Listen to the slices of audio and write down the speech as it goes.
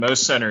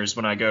Most centers,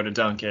 when I go to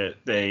dunk it,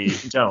 they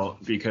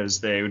don't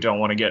because they don't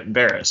want to get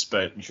embarrassed.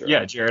 But Sure.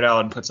 yeah, Jared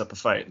Allen puts up a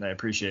fight, and I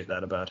appreciate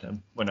that about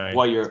him.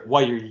 While you're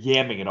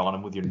yamming it on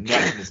him with your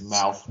neck in his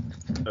mouth.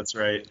 That's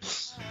right. The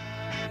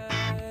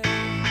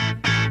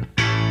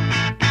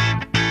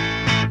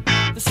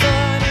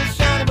sun is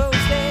shining, but we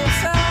stay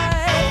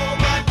inside. Oh,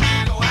 but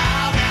we go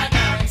out at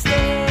night.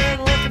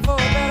 Staying looking for a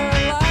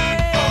better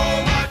life.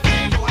 Oh, but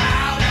we go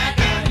out at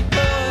night.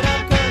 Put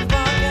up curtains,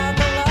 block out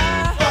the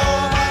light.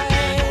 Oh, but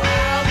we go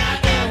out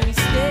at night. We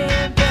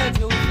stay in bed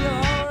till we feel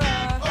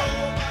alright.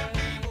 Oh, but we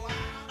go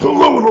out.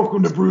 Hello and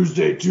welcome to Bruise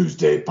Day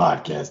Tuesday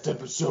podcast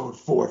episode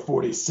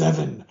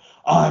 447.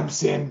 I'm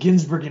Sam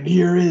Ginsberg and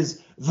here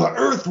is the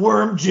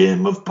Earthworm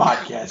Jim of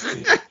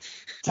podcasting,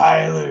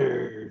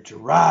 Tyler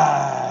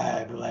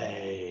Dryblade.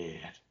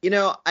 You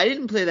know, I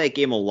didn't play that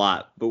game a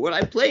lot, but what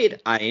I played,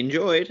 I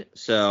enjoyed.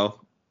 So,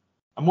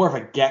 I'm more of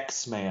a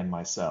Gex man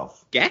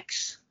myself.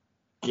 Gex?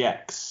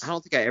 Gex. I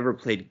don't think I ever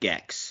played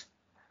Gex.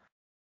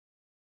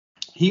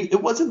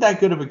 It wasn't that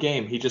good of a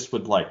game. He just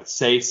would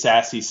say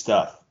sassy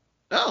stuff.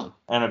 Oh,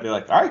 And I'd be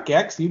like, all right,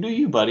 Gex, you do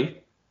you,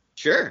 buddy.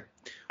 sure.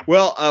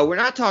 Well, we're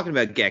not talking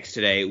about Gex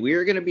today.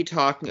 We're going to be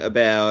talking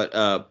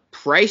about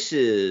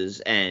prices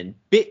and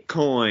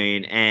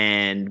Bitcoin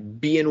and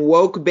being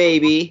woke,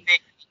 baby.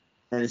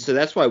 And so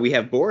that's why we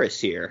have Boris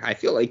here. I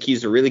feel like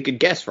he's a really good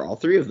guest for all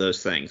three of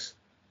those things.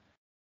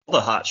 All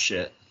the hot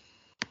shit.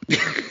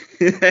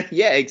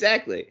 Yeah,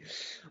 exactly.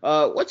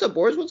 What's up,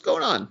 Boris? What's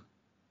going on?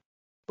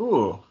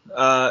 Ooh,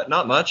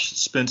 not much.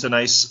 Spent a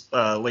nice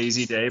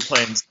lazy day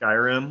playing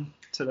Skyrim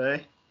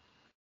today.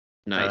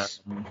 Nice.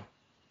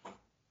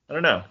 I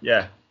don't know.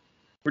 Yeah.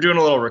 We're doing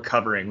a little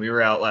recovering. We were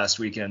out last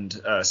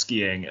weekend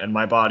skiing, and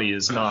my body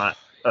is not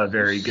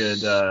very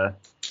good at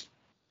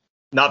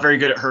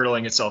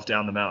hurtling itself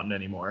down the mountain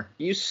anymore.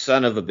 You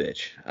son of a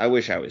bitch. I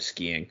wish I was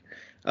skiing.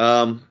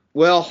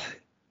 Well,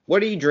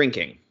 what are you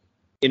drinking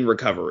in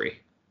recovery?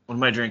 What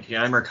am I drinking?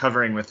 I'm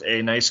recovering with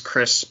a nice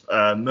crisp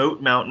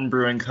Moat Mountain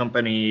Brewing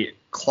Company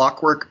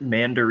Clockwork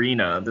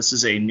Mandarina. This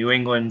is a New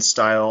England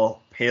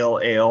style pale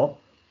ale.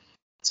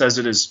 It says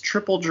it is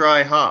triple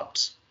dry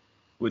hopped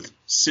with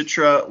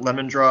Citra,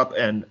 Lemon Drop,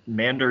 and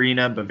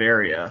Mandarina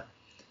Bavaria.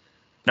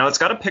 Now, it's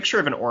got a picture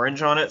of an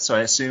orange on it, so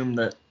I assume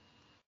that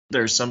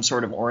there's some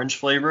sort of orange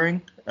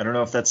flavoring. I don't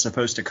know if that's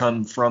supposed to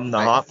come from the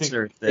hops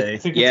or if they... I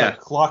think it's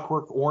a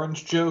Clockwork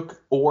Orange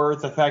joke, or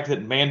the fact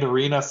that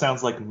Mandarina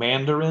sounds like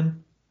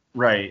Mandarin.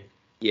 Right.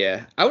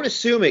 Yeah, I would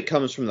assume it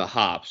comes from the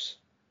hops.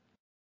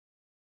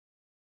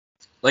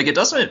 Like, it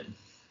doesn't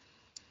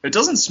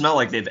smell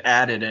like they've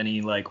added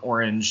any,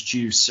 orange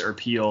juice or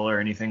peel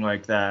or anything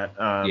like that.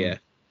 Yeah.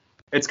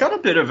 It's got a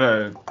bit of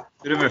a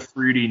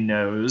fruity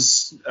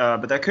nose,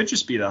 but that could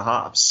just be the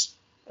hops.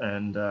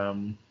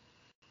 And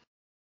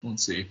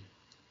let's see.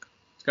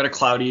 It's got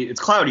it's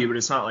cloudy, but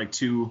it's not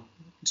too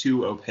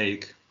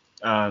opaque.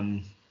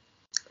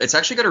 It's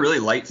actually got a really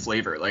light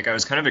flavor. I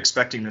was kind of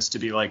expecting this to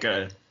be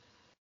a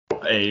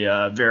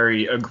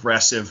very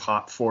aggressive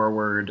hop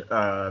forward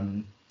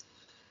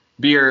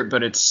beer,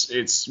 but it's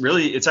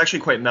actually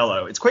quite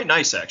mellow. It's quite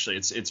nice, actually.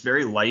 It's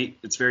very light.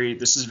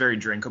 This is very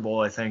drinkable,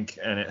 I think,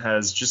 and it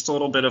has just a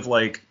little bit of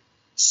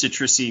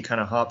citrusy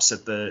kind of hops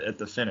at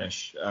the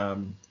finish.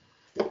 And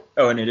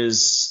it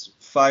is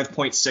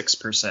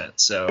 5.6%,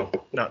 so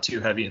not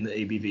too heavy in the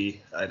ABV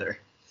either.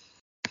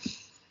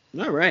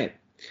 All right.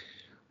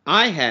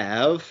 I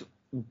have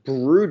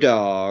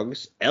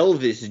Brewdog's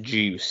Elvis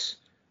Juice,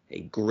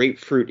 a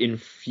grapefruit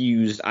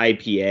infused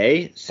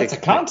IPA. That's a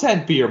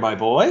content beer, my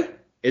boy.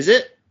 Is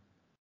it?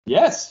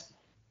 Yes.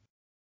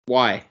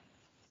 Why?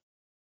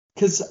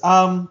 Because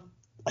I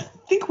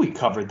think we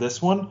covered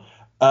this one.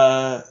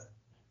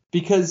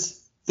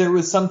 Because there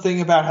was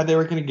something about how they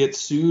were going to get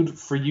sued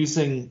for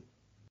using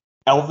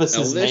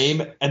Elvis's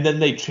name, and then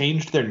they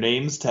changed their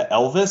names to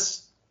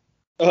Elvis.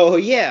 Oh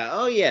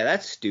yeah,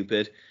 that's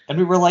stupid. And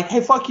we were like,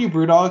 hey, fuck you,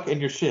 Brewdog, and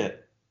your shit.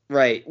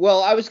 Right.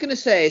 Well, I was going to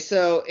say,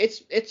 so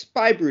it's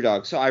by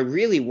Brewdog, so I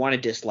really want to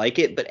dislike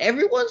it, but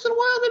every once in a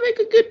while they make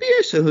a good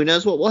beer, so who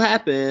knows what will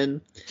happen.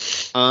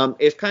 It's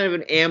kind of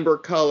an amber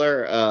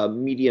color,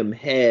 medium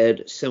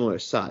head, similar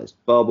sized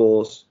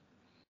bubbles.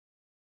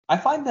 I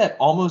find that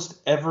almost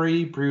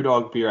every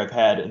Brewdog beer I've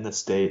had in the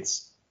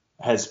States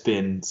has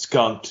been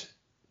skunked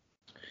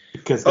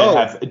because they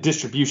have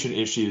distribution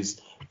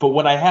issues. But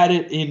when I had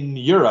it in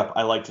Europe,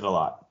 I liked it a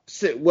lot.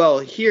 So, well,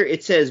 here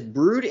it says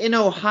brewed in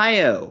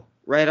Ohio.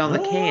 Right on the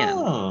can.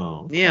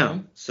 Oh, okay. Yeah,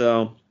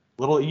 so...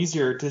 A little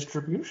easier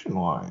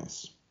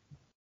distribution-wise.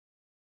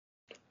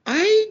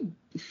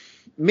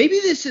 Maybe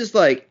this is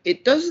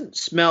it doesn't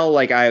smell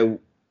like I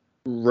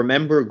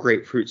remember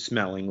grapefruit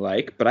smelling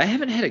like, but I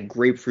haven't had a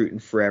grapefruit in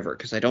forever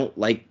because I don't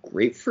like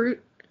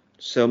grapefruit.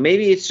 So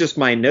maybe it's just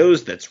my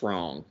nose that's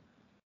wrong.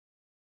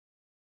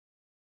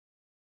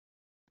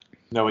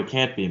 No, it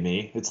can't be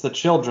me. It's the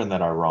children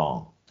that are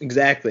wrong.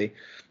 Exactly.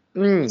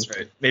 That's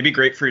right. Maybe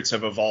grapefruits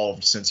have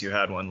evolved since you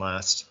had one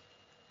last.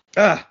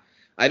 I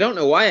don't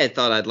know why I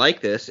thought I'd like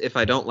this if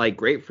I don't like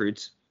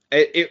grapefruits.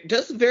 It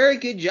does a very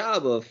good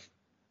job of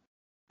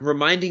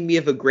reminding me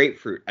of a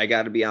grapefruit. I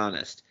got to be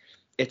honest.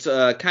 It's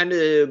a kind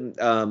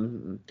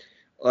of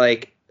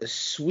like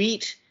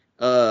sweet,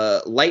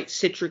 light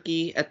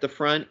citric-y at the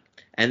front,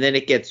 and then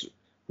it gets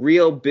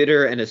real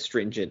bitter and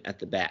astringent at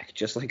the back,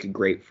 just like a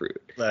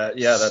grapefruit.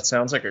 That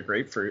sounds like a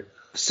grapefruit.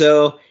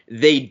 So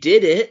they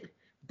did it,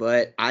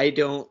 but I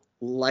don't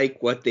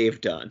like what they've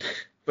done.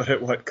 But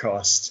at what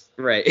cost?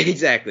 Right,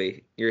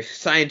 exactly. Your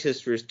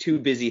scientists were too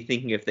busy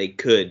thinking if they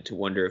could to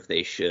wonder if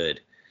they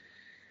should.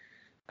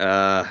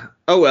 Oh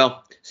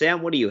well.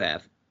 Sam, what do you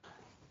have?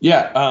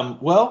 Yeah,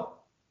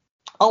 well,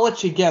 I'll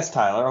let you guess,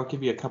 Tyler. I'll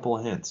give you a couple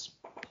of hints.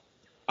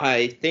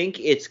 I think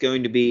it's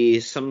going to be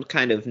some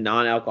kind of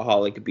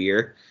non-alcoholic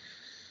beer.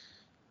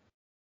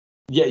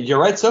 Yeah, you're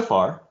right so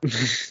far.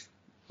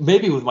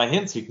 Maybe with my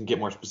hints you can get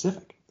more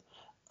specific.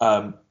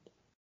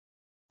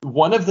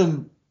 One of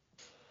the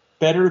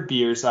better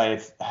beers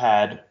I've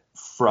had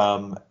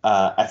from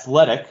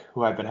Athletic,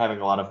 who I've been having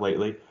a lot of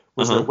lately,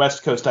 was their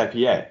West Coast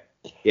IPA.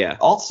 Yeah.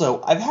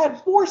 Also, I've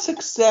had more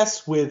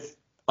success with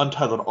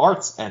Untitled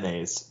Arts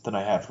NAs than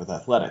I have with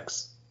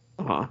Athletics.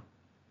 Uh-huh.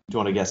 Do you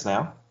want to guess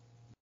now?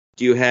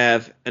 Do you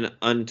have an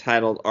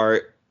Untitled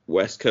Art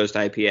West Coast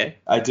IPA?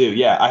 I do,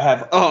 yeah. I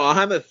have. Oh,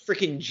 I'm a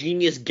freaking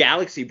genius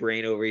galaxy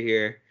brain over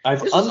here. I have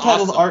This is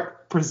Untitled awesome.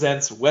 Art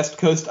presents West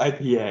Coast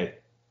IPA.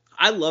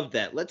 I love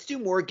that. Let's do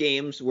more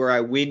games where I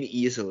win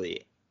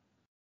easily.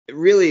 It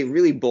really,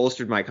 really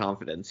bolstered my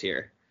confidence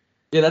here.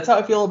 Yeah, that's how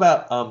I feel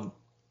about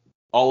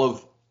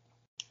all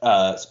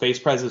of Space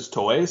Prez's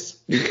toys.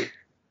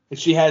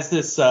 She has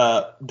this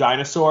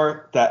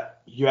dinosaur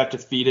that you have to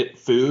feed it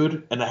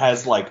food, and it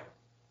has like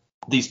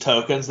these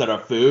tokens that are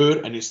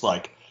food, and it's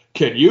like,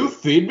 can you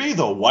feed me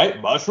the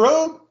white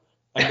mushroom?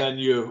 And then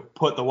you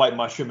put the white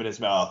mushroom in his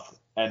mouth,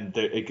 and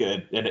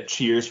it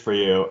cheers for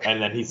you,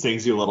 and then he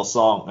sings you a little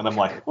song, and I'm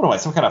like, what am I,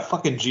 some kind of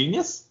fucking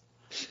genius?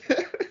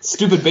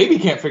 Stupid baby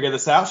can't figure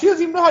this out. She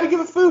doesn't even know how to give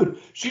it food.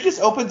 She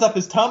just opens up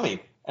his tummy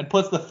and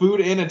puts the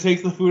food in and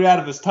takes the food out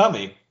of his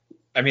tummy.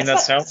 I mean, that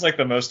sounds like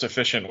the most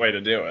efficient way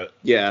to do it.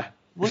 Yeah.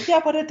 Well, yeah,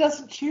 but it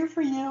doesn't cheer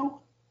for you.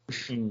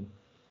 Hmm.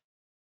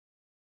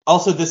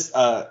 Also, this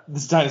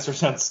dinosaur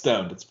sounds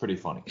stoned. It's pretty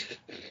funny.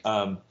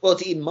 Well,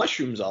 it's eating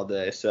mushrooms all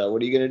day, so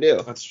what are you going to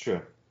do? That's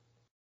true.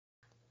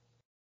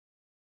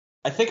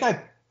 I think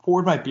I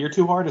poured my beer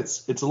too hard.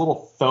 It's a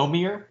little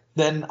foamier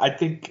than I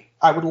think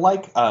I would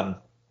like. I'm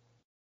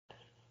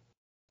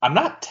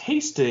not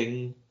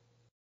tasting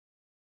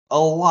a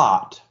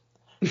lot.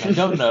 I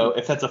don't know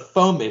if that's a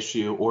foam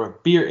issue or a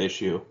beer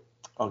issue.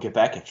 I'll get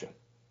back at you.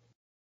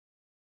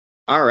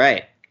 All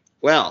right.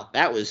 Well,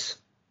 that was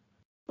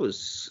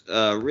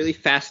a really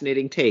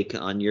fascinating take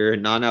on your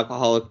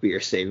non-alcoholic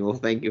beer, Samuel.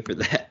 Thank you for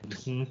that.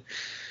 Mhm.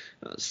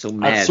 I was so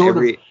mad.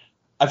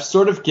 I've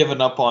sort of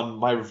given up on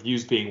my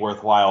reviews being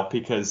worthwhile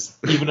because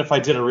even if I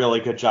did a really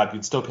good job,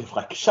 you'd still be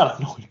like, shut up,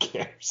 no one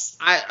cares.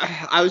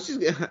 I was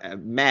just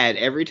mad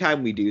every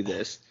time we do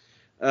this.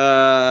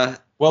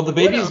 Well, the What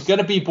baby's else?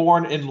 gonna be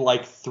born in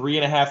like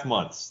 3.5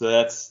 months, so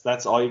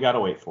that's all you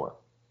gotta wait for.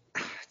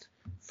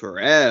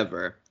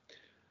 Forever.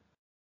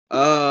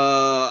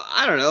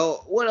 I don't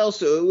know. What else?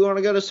 We want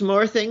to go to some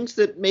more things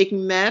that make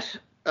me mad?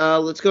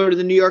 Let's go to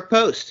the New York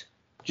Post.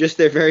 Just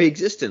their very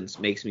existence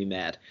makes me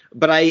mad.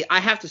 But I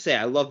have to say,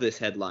 I love this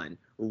headline.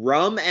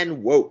 Rum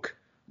and woke.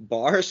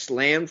 Bar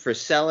slammed for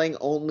selling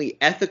only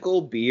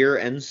ethical beer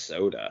and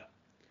soda.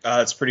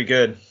 It's pretty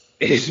good.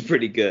 It's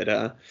pretty good,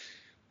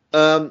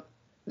 huh?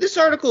 This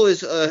article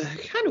is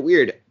kind of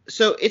weird.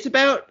 So it's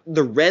about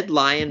the Red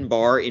Lion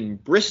Bar in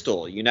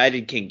Bristol,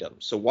 United Kingdom.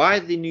 So why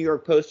the New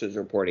York Post is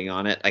reporting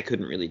on it, I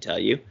couldn't really tell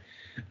you.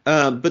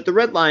 But the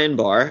Red Lion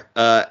Bar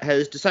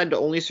has decided to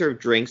only serve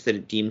drinks that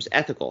it deems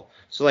ethical.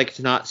 So, like, it's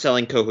not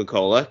selling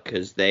Coca-Cola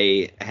because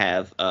they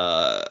have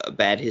a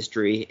bad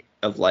history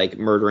of, like,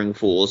 murdering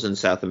fools in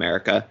South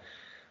America.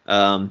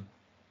 And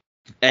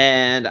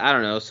I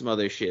don't know, some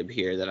other shib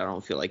here that I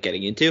don't feel like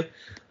getting into.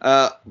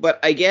 But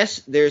I guess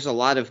there's a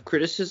lot of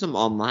criticism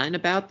online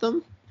about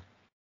them.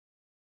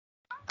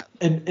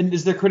 And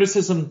is there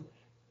criticism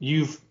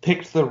you've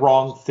picked the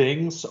wrong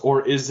things,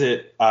 or is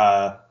it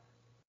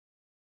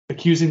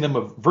accusing them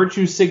of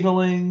virtue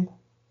signaling?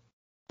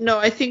 No,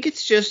 I think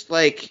it's just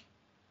like,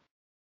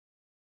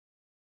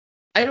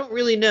 I don't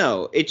really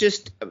know. It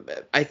just,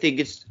 I think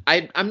it's,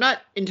 I'm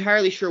not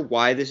entirely sure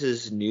why this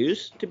is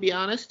news, to be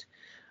honest.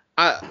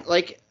 I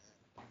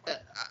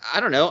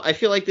don't know. I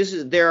feel like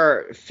there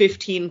are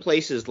 15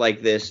 places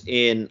like this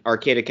in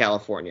Arcata,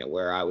 California,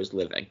 where I was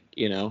living,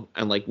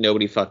 and like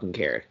nobody fucking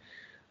cared.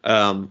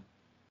 Do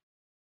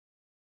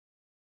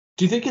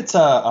you think it's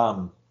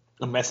a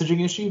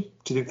messaging issue?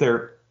 Do you think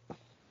they're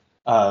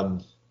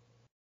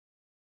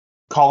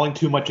calling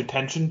too much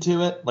attention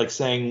to it, like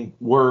saying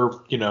we're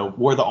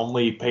the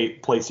only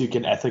place you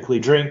can ethically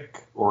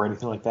drink or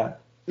anything like that?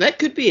 That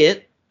could be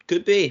it.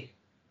 Could be.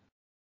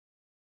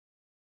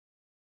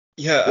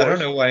 Yeah, I don't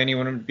know why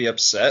anyone would be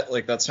upset.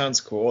 Like, that sounds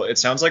cool. It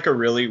sounds like a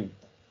really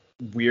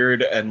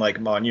weird and, like,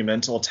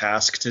 monumental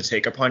task to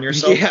take upon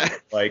yourself. Yeah.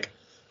 Like,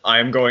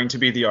 I'm going to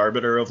be the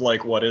arbiter of,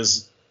 like, what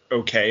is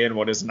okay and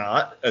what is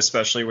not,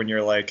 especially when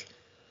you're like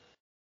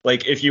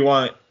if you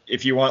want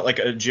like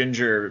a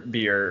ginger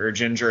beer or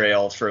ginger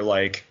ale for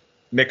like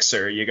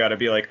mixer, you got to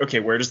be like, okay,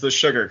 where does the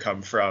sugar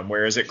come from?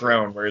 Where is it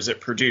grown? Where is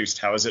it produced?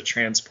 How is it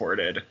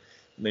transported?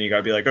 And then you got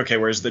to be like, okay,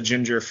 where's the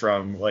ginger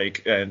from,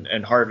 like,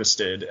 and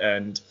harvested?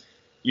 And,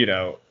 you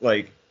know,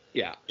 like,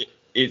 Yeah.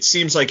 it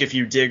seems like if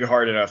you dig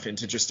hard enough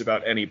into just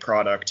about any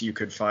product, you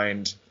could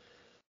find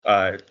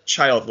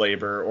child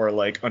labor or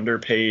like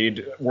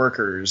underpaid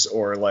workers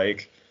or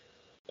like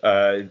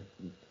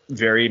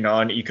very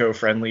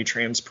non-eco-friendly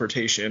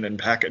transportation and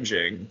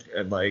packaging,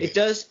 and like It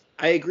does.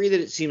 I agree that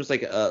it seems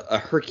like a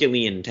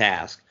Herculean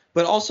task,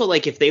 but also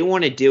like if they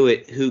want to do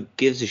it, who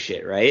gives a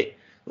shit, right?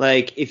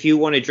 Like if you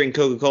want to drink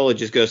Coca-Cola,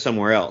 just go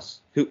somewhere else.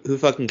 Who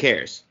fucking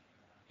cares?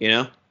 You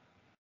know?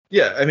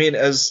 yeah, I mean,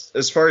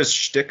 as far as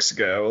shticks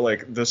go,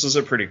 like this is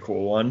a pretty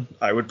cool one.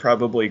 I would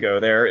probably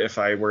go there if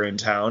I were in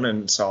town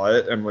and saw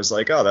it and was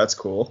like, oh, that's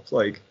cool.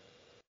 Like,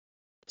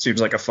 seems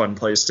like a fun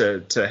place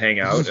to hang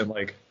out and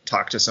like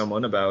talk to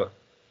someone about.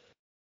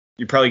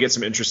 You probably get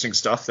some interesting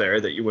stuff there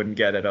that you wouldn't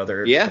get at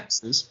other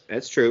places.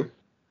 That's true.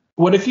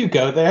 What if you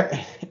go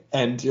there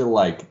and you're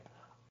like,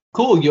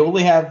 cool, you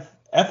only have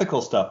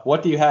ethical stuff.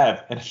 What do you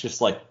have? And it's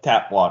just like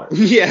tap water.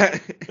 Yeah.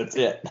 That's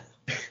it.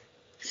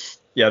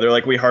 Yeah, they're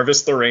like, we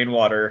harvest the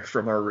rainwater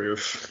from our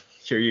roof.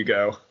 Here you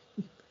go.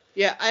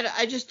 Yeah,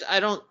 I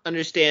don't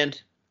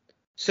understand.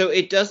 So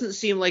it doesn't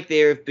seem like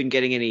they've been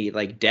getting any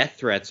like death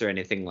threats or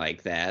anything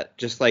like that.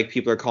 Just like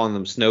people are calling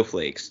them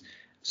snowflakes.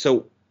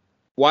 So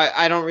why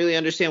I don't really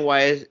understand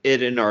why is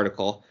it an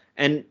article.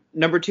 And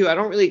number two, I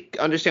don't really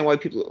understand why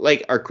people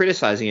like are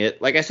criticizing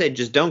it. Like I said,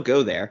 just don't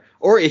go there.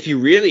 Or if you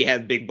really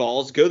have big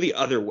balls, go the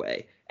other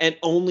way and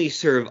only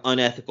serve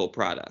unethical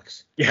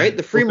products. Yeah, right?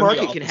 The free or the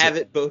market can opposite. have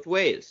it both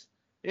ways.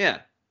 Yeah.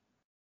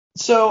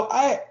 So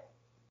I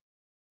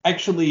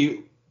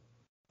actually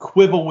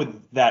quibble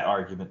with that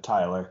argument,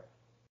 Tyler.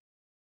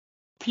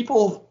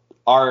 People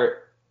are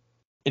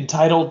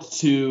entitled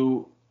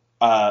to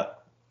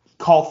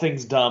call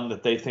things dumb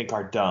that they think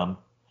are dumb.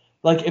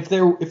 Like if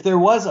there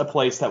was a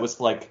place that was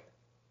like,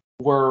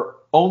 we're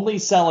only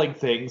selling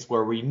things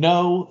where we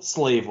know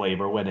slave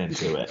labor went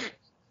into it,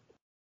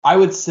 I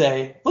would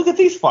say, look at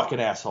these fucking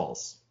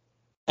assholes.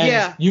 And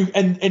Yeah.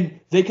 and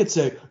they could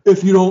say,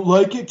 if you don't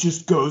like it,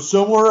 just go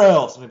somewhere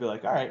else. And I'd be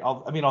like, all right,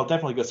 I'll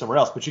definitely go somewhere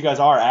else. But you guys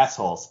are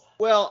assholes.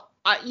 Well,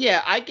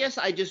 I guess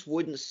I just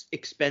wouldn't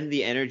expend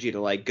the energy to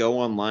like go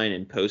online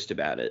and post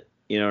about it.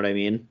 You know what I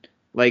mean?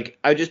 Like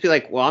I would just be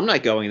like, well, I'm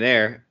not going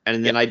there,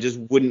 and then I just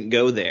wouldn't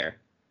go there.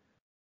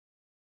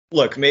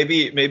 Look,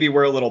 maybe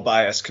we're a little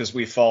biased because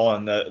we fall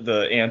on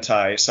the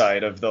anti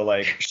side of the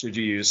like, should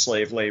you use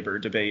slave labor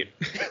debate.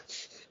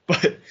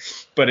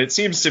 But it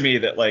seems to me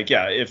that like,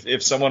 yeah,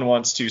 if someone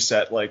wants to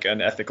set like an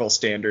ethical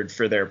standard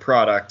for their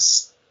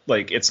products,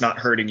 like it's not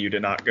hurting you to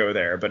not go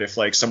there. But if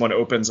like someone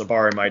opens a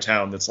bar in my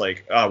town that's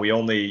like, we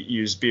only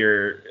use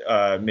beer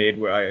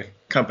made by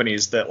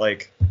companies that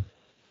like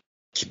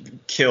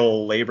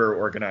kill labor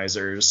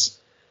organizers,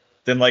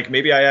 then like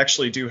maybe I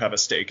actually do have a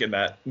stake in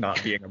that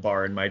not being a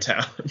bar in my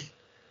town.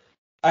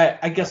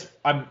 I guess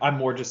I'm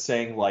more just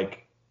saying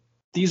like,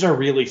 these are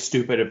really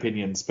stupid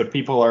opinions, but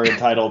people are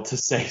entitled to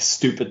say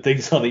stupid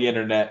things on the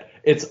internet.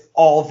 It's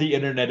all the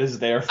internet is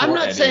there for. I'm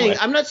not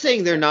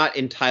saying they're not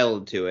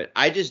entitled to it.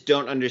 I just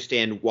don't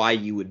understand why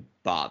you would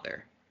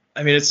bother.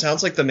 I mean, it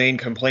sounds like the main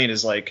complaint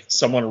is like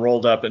someone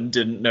rolled up and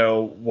didn't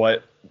know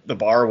what the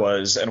bar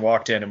was and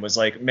walked in and was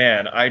like,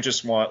 man, I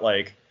just want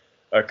like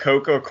a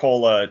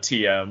Coca-Cola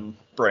TM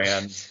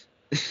brand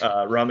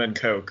rum and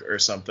Coke or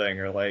something,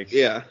 or like,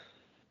 Yeah.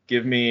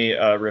 give me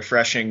a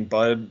refreshing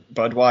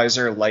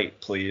Budweiser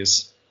Light,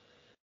 please.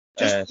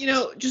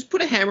 Just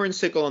put a hammer and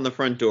sickle on the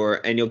front door,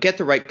 and you'll get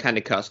the right kind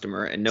of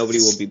customer, and nobody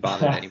will be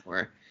bothered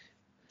anymore.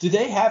 Do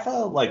they have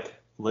a like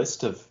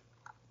list of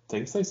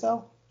things they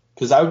sell?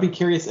 Because I would be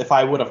curious if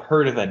I would have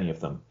heard of any of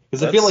them.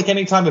 Because I feel like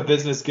anytime a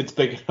business gets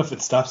big enough,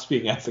 it stops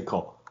being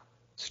ethical.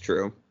 It's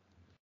true.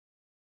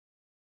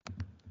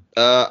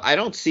 I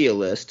don't see a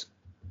list.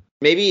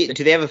 Maybe,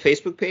 do they have a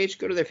Facebook page?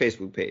 Go to their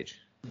Facebook page.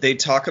 They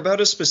talk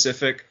about a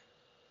specific,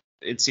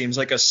 it seems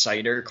like a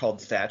cider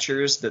called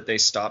Thatcher's that they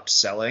stopped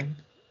selling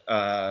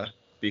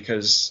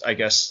because I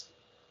guess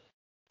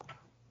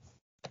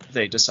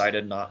they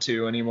decided not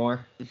to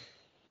anymore.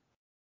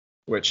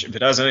 Which, if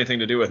it has anything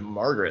to do with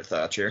Margaret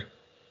Thatcher.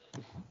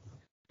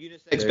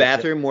 Unisex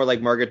bathroom, more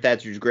like Margaret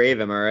Thatcher's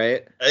grave, am I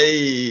right?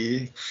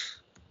 Hey.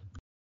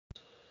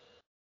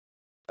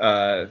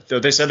 Though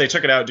they said they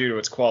took it out due to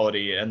its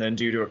quality and then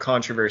due to a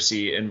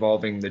controversy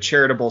involving the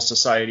Charitable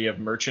Society of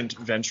Merchant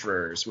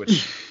Venturers,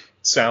 which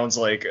sounds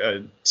like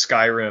a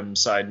Skyrim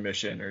side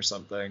mission or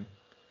something.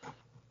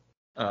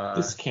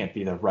 This can't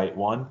be the right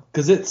one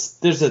because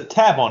there's a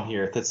tab on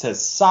here that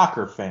says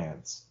soccer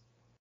fans,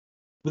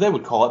 but they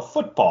would call it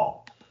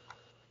football.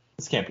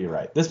 This can't be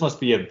right. This must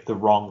be the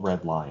wrong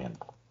Red Lion.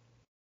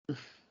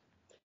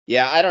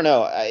 Yeah, I don't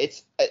know.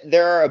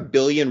 There are a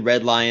billion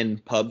Red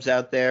Lion pubs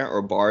out there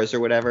or bars or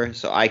whatever,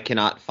 so I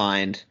cannot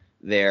find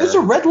their. There's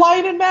a Red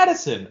Lion in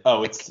Madison.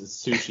 Oh, it's a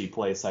sushi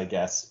place, I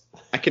guess.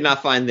 I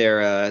cannot find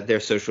their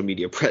social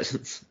media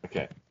presence.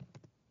 Okay.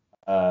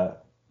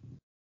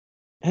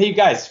 Hey, you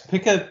guys,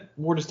 pick a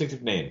more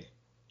distinctive name,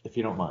 if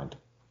you don't mind.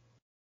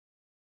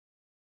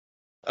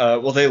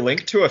 Well, they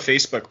linked to a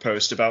Facebook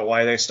post about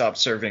why they stopped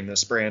serving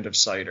this brand of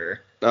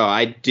cider. Oh,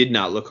 I did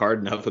not look hard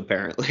enough,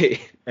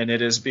 apparently. And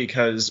it is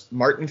because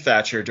Martin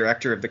Thatcher,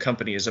 director of the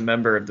company, is a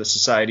member of the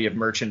Society of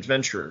Merchant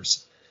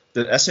Venturers.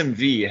 The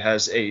SMV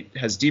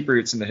has deep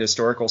roots in the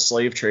historical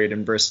slave trade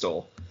in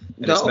Bristol,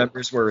 and its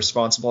members were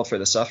responsible for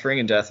the suffering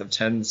and death of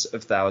tens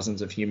of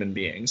thousands of human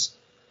beings.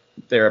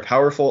 They are a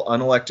powerful,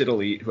 unelected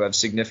elite who have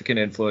significant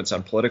influence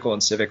on political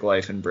and civic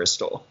life in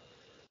Bristol.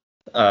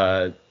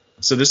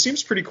 So this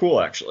seems pretty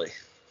cool, actually.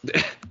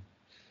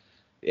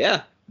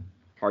 Yeah,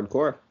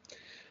 hardcore.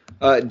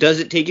 Does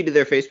it take you to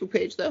their Facebook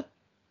page, though?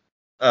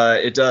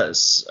 It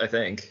does, I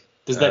think.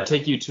 Does that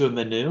take you to a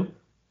menu?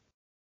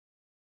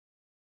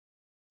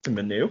 The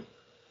menu?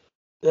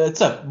 It's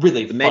a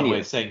really fun menu. way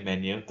of saying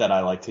menu that I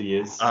like to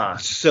use. Fun.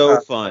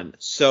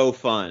 So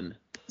fun.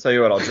 Tell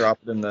you what, I'll drop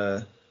it in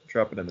the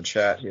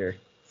chat here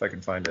if I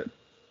can find it.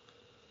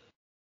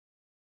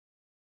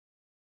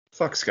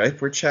 Fuck Skype,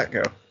 where'd chat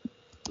go?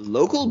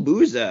 Local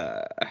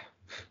boozer.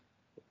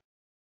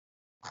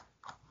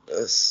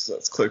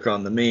 Let's click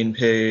on the main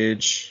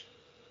page.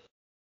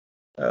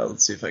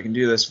 Let's see if I can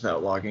do this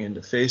without logging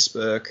into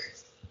Facebook.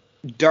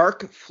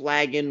 Dark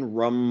Flagon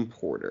Rum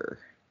Porter.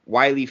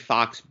 Wiley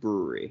Fox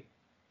Brewery.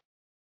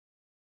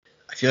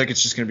 I feel like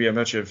it's just going to be a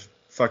bunch of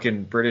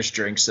fucking British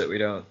drinks that we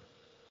don't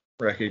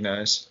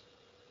recognize.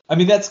 I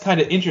mean, that's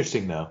kind of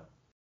interesting, though.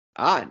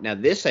 Now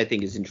this I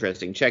think is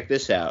interesting. Check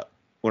this out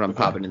when I'm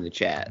popping in the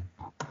chat.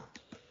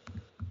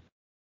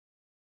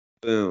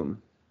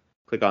 Boom.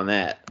 Click on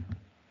that.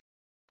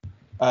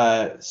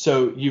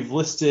 So you've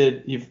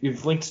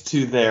linked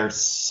to their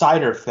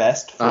Cider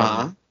Fest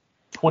from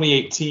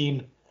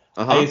 2018.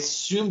 I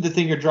assume the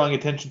thing you're drawing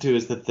attention to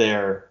is that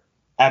they're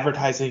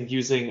advertising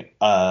using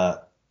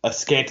a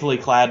scantily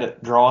clad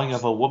drawing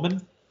of a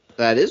woman.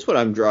 That is what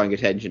I'm drawing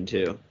attention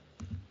to.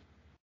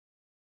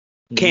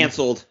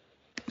 Cancelled.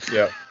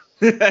 Yep.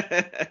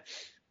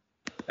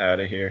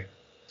 Out of here.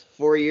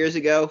 4 years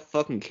ago,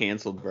 fucking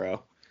canceled,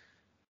 bro.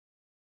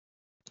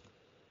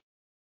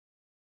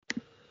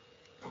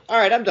 All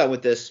right, I'm done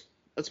with this.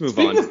 Let's move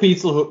Speaking on. of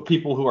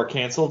people who are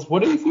canceled,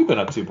 what have you been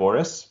up to,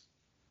 Boris?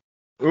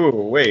 Ooh,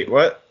 wait,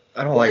 what?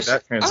 I don't like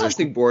that I transition. don't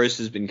think Boris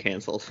has been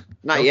canceled.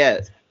 Not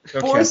yet.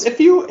 Don't Boris,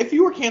 cancel. if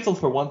you were canceled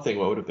for one thing,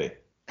 what would it be?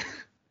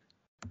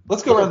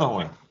 Let's go around the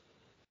horn.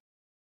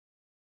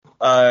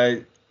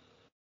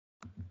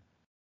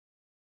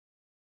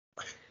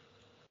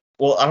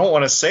 Well, I don't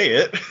want to say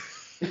it.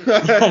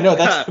 I know,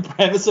 that's the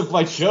premise of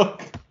my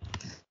joke.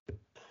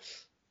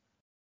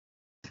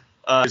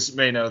 You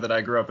may know that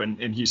I grew up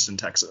in Houston,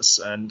 Texas,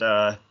 and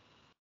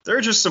there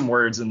are just some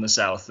words in the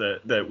South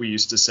that we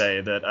used to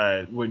say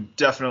that would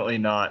definitely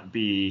not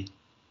be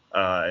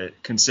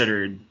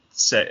considered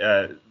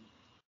sayable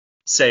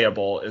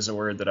as a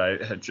word that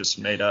I had just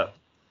made up.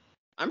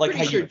 I'm Like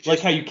pretty how sure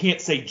you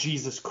can't say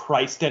Jesus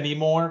Christ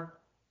anymore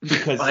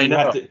because I you know.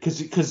 have to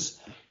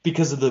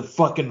because of the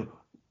fucking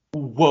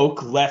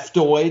woke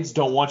leftoids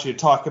don't want you to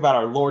talk about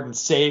our Lord and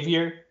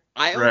Savior.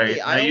 Right.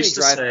 I used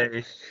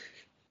to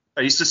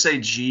say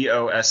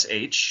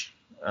GOSH,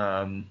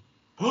 and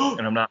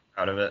I'm not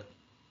proud of it.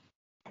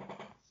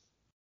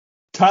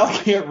 Tyler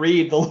can't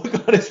read. The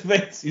look on his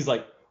face, he's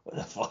like, what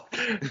the fuck?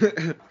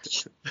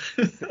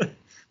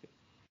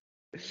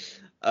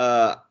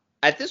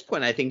 At this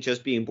point, I think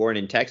just being born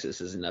in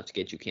Texas is enough to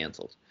get you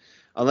canceled.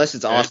 Unless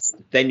it's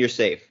Austin, then you're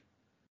safe.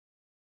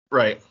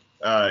 Right.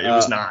 It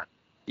was not.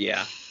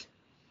 Yeah.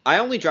 I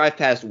only drive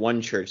past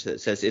one church that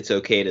says it's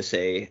okay to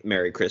say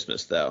Merry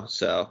Christmas, though.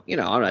 So,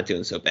 I'm not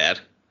doing so bad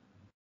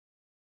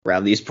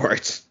around these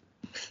parts.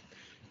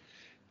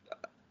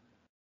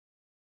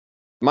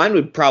 Mine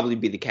would probably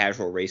be the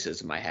casual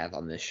racism I have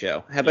on this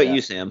show. How about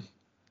you, Sam?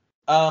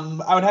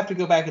 I would have to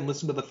go back and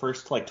listen to the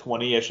first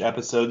 20-ish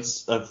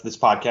episodes of this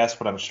podcast,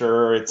 but I'm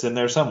sure it's in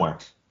there somewhere.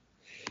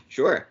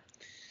 Sure.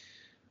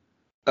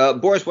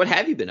 Boris, what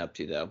have you been up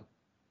to, though?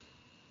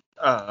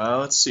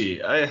 Let's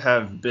see. I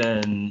have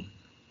been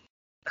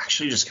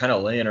actually just kind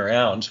of laying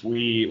around.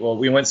 We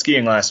went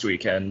skiing last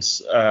weekend.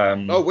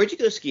 Where'd you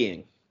go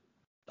skiing?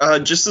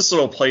 Just this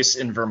little place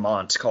in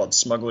Vermont called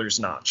Smuggler's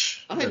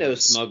Notch. I know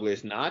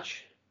Smuggler's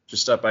Notch.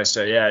 Just up by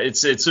Stowe. Yeah,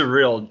 it's a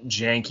real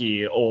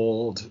janky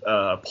old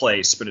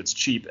place, but it's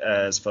cheap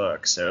as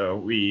fuck. So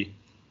we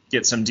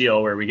get some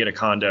deal where we get a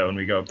condo and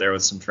we go up there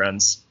with some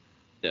friends.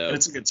 And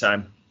it's a good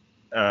time.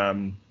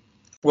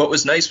 What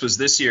was nice was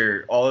this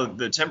year, all of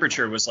the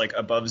temperature was like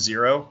above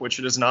zero, which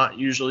it is not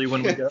usually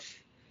when we go.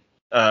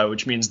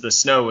 Which means the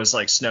snow was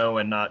like snow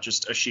and not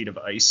just a sheet of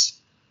ice.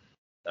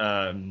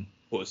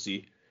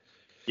 Pussy.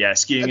 Yeah,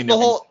 skiing.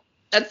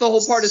 That's the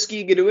whole part of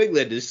skiing in New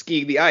England is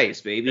skiing the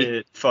ice, baby.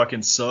 It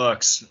fucking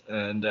sucks.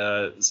 And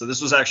so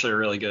this was actually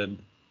really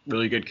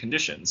good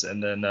conditions.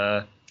 And then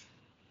I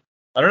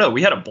don't know,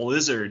 we had a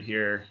blizzard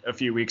here a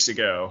few weeks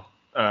ago.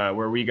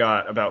 where we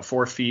got about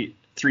 3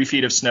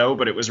 feet of snow,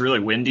 but it was really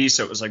windy,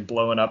 so it was like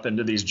blowing up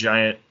into these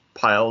giant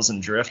piles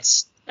and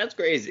drifts. That's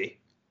crazy.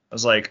 I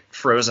was like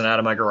frozen out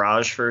of my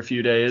garage for a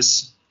few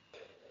days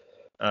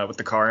with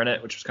the car in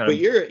it, which was kind But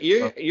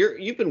of.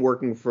 you've been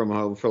working from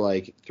home for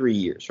like 3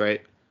 years,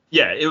 right?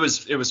 Yeah, it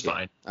was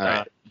fine. All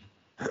right.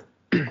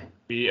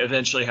 We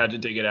eventually had to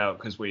dig it out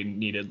because we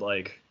needed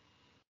like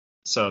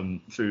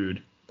some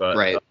food, but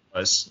Right.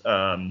 otherwise,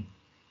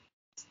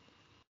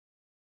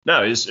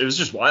 no, it was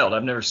just wild.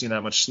 I've never seen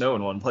that much snow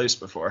in one place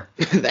before.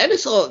 That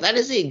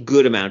is a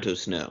good amount of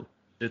snow.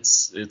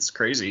 It's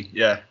crazy.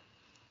 Yeah.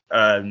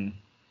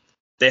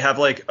 They have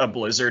like a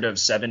blizzard of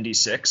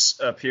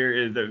 76 up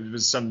here. There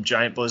was some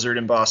giant blizzard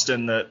in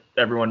Boston that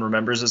everyone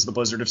remembers as the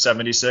blizzard of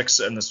 76,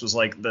 and this was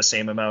like the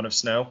same amount of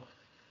snow.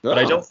 But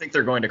I don't think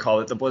they're going to call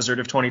it the blizzard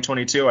of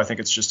 2022. I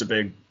think it's just a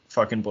big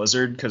fucking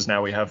blizzard because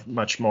now we have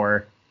much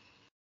more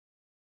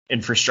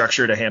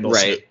infrastructure to handle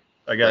Right.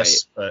 snow, I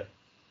guess. But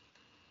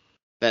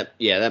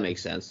that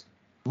makes sense.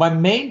 My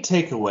main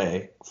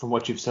takeaway from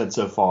what you've said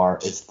so far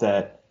is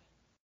that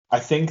I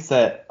think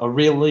that a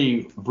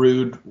really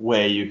rude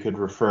way you could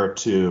refer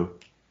to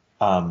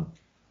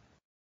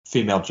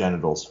female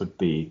genitals would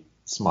be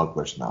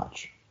smuggler's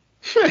notch.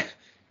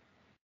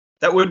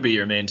 that would be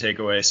your main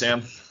takeaway,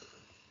 Sam.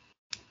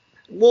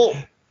 Well,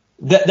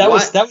 That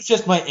What? was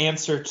just my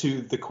answer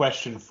to the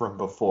question from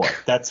before.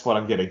 That's what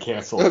I'm getting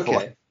canceled okay.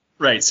 for.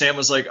 Right. Sam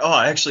was like, "Oh,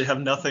 I actually have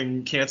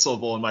nothing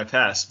cancelable in my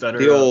past. Better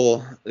The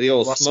old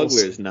Russell's-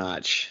 smuggler's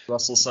notch.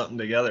 rustle something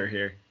together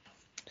here."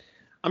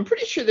 I'm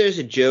pretty sure there's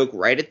a joke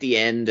right at the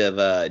end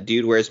of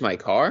Dude, Where's My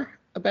Car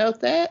about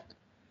that.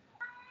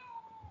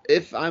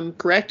 If I'm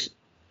correct.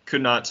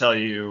 Could not tell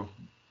you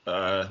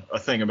a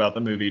thing about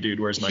the movie, Dude,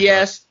 Where's My He Car?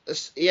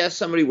 asks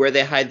somebody where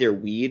they hide their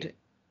weed,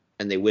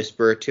 and they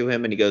whisper it to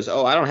him, and he goes,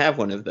 "Oh, I don't have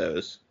one of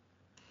those."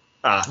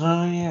 Ah,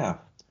 Oh, yeah.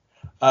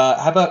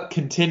 How about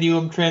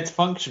continuum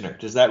transfunctioner?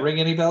 Does that ring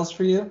any bells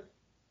for you?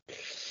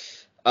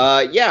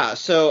 Yeah,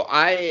 so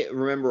I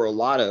remember a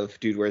lot of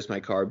Dude, Where's My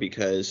Car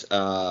because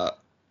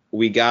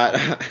we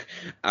got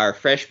our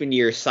freshman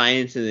year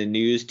science in the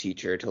news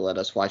teacher to let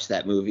us watch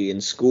that movie in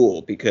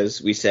school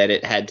because we said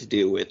it had to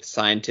do with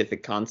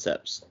scientific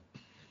concepts.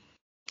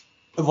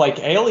 Like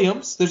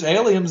aliens. There's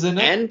aliens in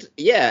it.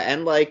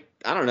 And like,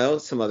 I don't know,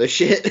 some other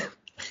shit.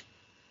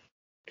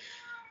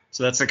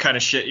 so that's the kind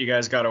of shit you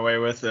guys got away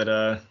with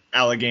at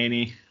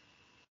Allegheny.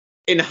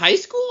 In high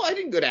school? I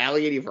didn't go to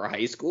Allegheny for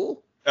high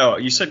school. Oh,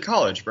 you said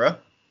college, bro.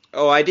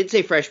 Oh, I did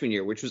say freshman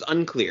year, which was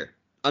unclear.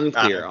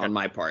 Okay. On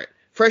my part.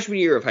 Freshman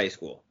year of high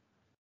school.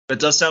 That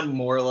does sound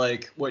more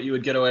like what you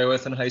would get away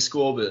with in high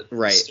school, but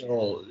Right.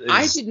 still is,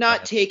 I did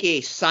not take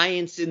a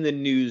science in the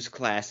news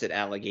class at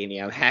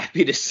Allegheny, I'm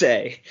happy to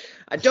say.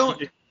 I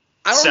don't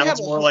sounds have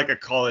more like a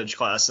college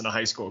class than a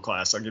high school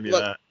class. I'll give you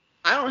Look, that.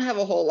 I don't have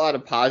a whole lot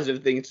of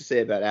positive things to say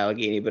about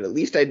Allegheny, but at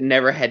least I'd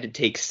never had to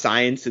take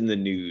science in the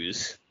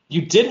news.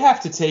 You did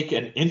have to take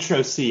an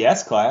intro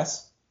CS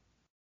class.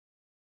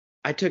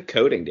 I took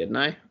coding, didn't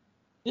I?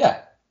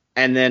 Yeah.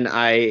 And then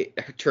I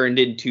turned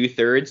in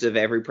 2/3 of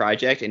every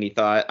project, and he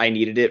thought I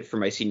needed it for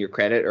my senior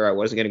credit or I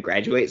wasn't going to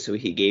graduate, so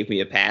he gave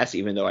me a pass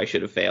even though I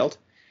should have failed.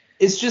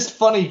 It's just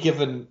funny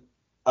given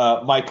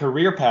my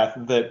career path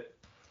that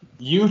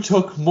you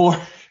took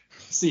more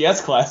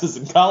CS classes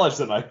in college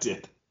than I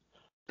did.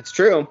 It's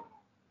true.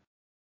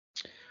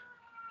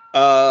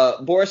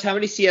 Boris, how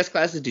many CS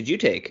classes did you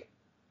take?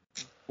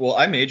 Well,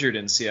 I majored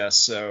in CS,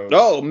 so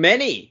Oh,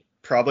 many.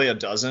 probably a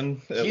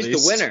dozen at He's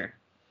least. the winner.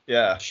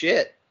 Yeah.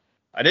 Shit.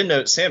 I didn't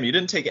know. Sam, you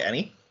didn't take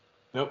any?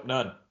 Nope,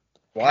 none.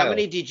 How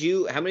many did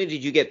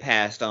you get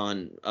passed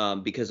on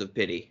because of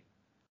pity?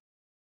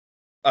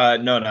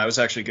 No, I was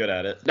actually good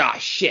at it. Ah,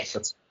 shit.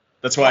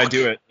 That's why I Fuck.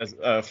 do it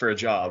as, for a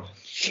job.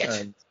 Shit.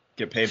 And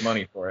get paid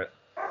money for it.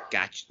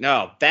 Gotcha.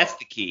 No, that's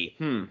the key.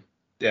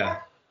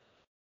 Yeah.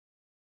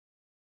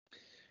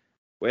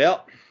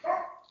 Well,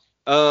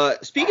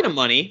 speaking of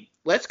money,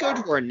 let's go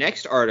to our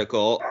next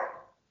article.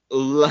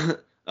 Oh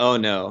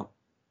no.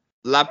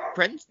 La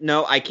Prince?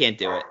 No, I can't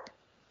do it.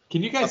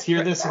 Can you guys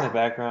hear this in the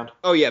background?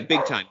 Oh yeah,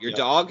 big time. Your Yeah.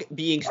 dog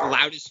being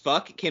loud as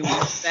fuck. Can we do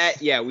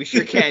that? Yeah, we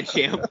sure can,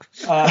 champ.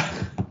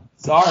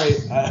 Sorry.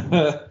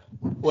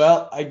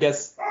 Well, I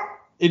guess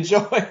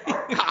enjoy.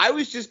 I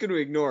was just gonna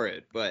ignore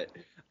it, but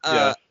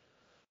Yeah.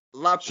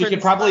 La She can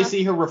Prince- probably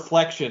see her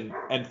reflection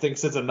and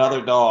thinks it's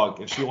another dog,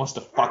 and she wants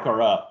to fuck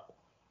her up.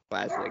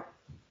 Classic.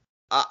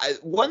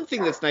 One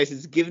thing that's nice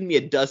is giving me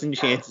a dozen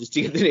chances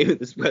to get the name of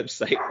this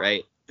website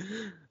right.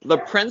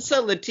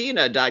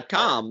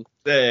 LaPrensalatina.com.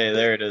 Hey,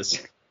 there it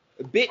is.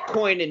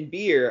 Bitcoin and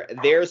beer,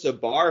 there's a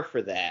bar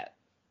for that.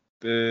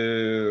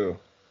 Boo.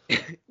 You're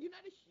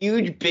not a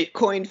huge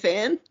Bitcoin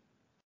fan?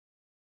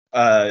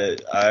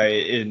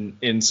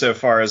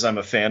 Insofar as I'm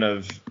a fan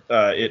of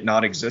it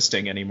not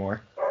existing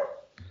anymore.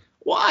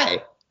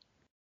 Why?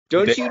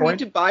 Don't you Bitcoin? need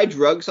to buy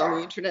drugs on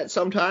the internet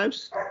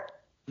sometimes?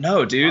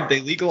 No, dude,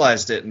 they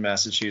legalized it in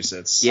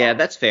Massachusetts. Yeah,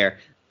 that's fair.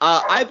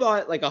 I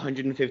bought like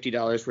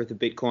 $150 worth of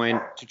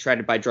Bitcoin to try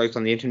to buy drugs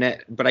on the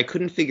internet, but I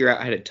couldn't figure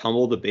out how to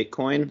tumble the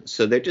Bitcoin,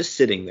 so they're just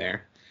sitting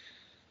there.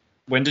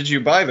 When did you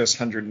buy this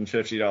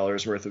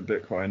 $150 worth of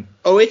Bitcoin?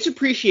 Oh, it's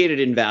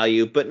appreciated in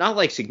value, but not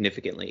like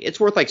significantly.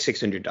 It's worth like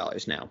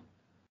 $600 now.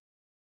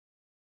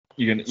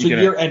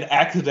 You're an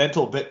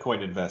accidental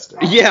Bitcoin investor.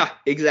 Yeah,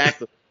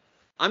 exactly.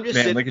 I'm just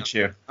Man, sitting look at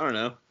you. I don't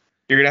know.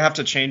 You're gonna have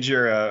to change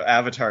your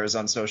avatars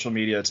on social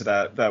media to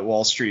that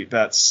Wall Street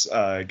Bets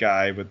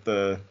guy with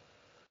the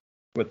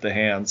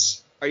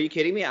hands. Are you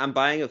kidding me? I'm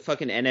buying a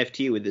fucking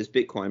NFT with this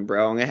Bitcoin,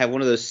 bro. I'm gonna have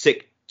one of those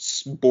sick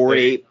Bored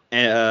Ape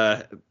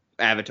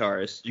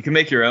avatars. You can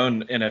make your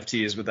own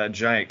NFTs with that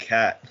giant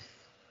cat.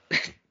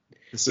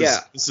 This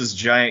is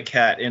giant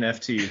cat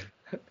NFT.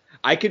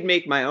 I could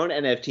make my own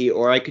NFT,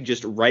 or I could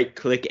just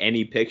right-click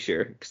any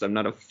picture, because I'm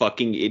not a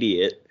fucking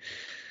idiot.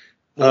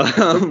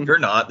 Well, you're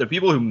not. The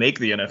people who make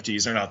the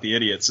NFTs are not the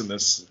idiots in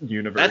this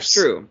universe. That's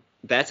true.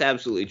 That's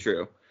absolutely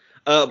true.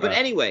 But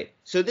anyway,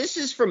 so this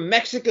is from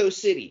Mexico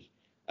City.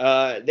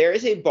 There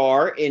is a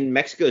bar in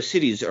Mexico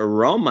City's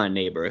Roma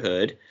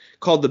neighborhood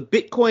called the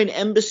Bitcoin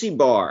Embassy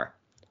Bar.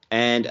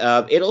 And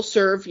it'll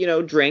serve,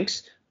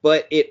 drinks,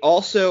 but it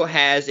also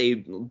has a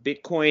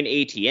Bitcoin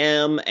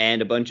ATM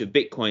and a bunch of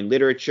Bitcoin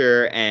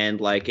literature and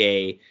like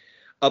a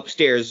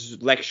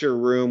upstairs lecture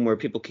room where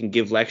people can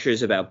give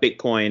lectures about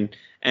Bitcoin.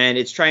 And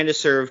it's trying to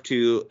serve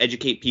to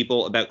educate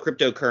people about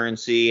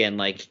cryptocurrency and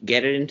like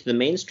get it into the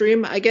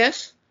mainstream, I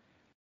guess.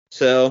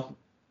 So,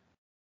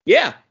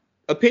 yeah,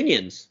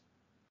 opinions.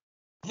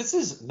 This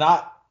is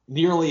not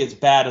nearly as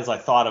bad as I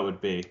thought it would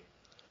be.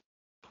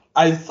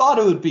 I thought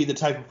it would be the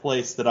type of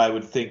place that I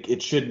would think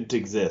it shouldn't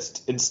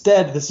exist.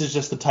 Instead, this is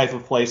just the type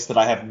of place that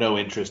I have no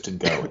interest in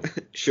going.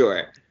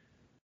 Sure.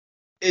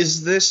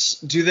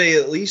 Do they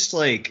at least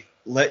like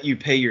let you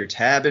pay your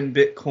tab in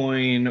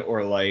Bitcoin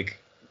or like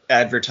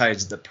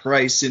advertise the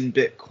price in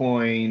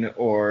Bitcoin,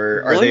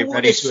 or are they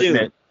ready to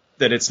admit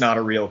that it's not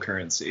a real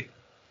currency?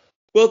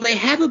 Well, they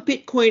have a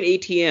Bitcoin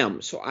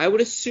ATM, so I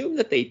would assume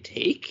that they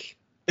take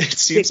It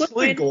seems Bitcoin?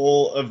 like the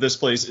goal of this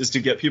place is to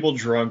get people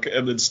drunk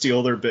and then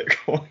steal their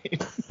Bitcoin.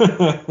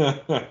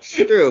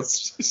 True.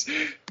 It's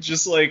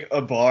just like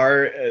a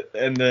bar,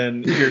 and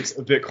then here's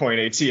a Bitcoin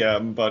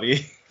ATM,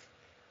 buddy.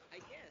 I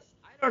guess.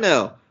 I don't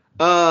know.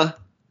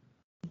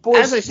 Boys,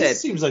 As I said-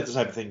 this seems like the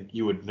type of thing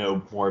you would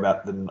know more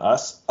about than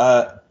us.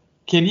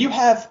 Can you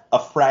have a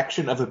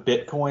fraction of a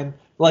Bitcoin?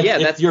 Like, Yeah,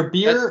 if that's- your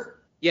beer...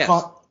 Yes.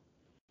 co-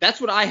 That's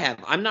what I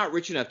have. I'm not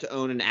rich enough to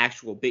own an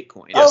actual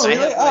Bitcoin. oh, I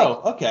really?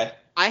 have, Okay.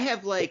 I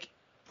have like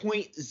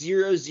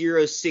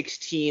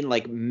 0.0016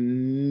 like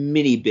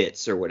mini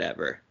bits or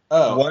whatever.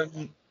 Oh,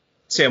 One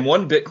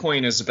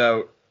Bitcoin is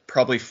about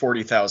probably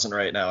 40,000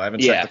 right now. I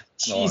haven't Yeah. checked the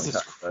price in a long Jesus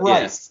time, but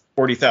Christ.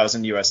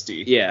 40,000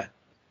 USD. Yeah.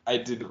 I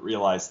didn't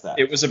realize that.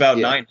 It was about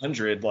Yeah.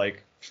 900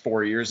 like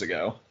 4 years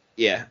ago.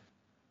 Yeah.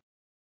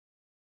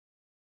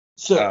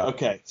 So,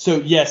 okay. So,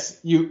 yes,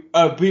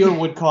 a beer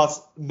would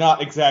cost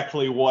not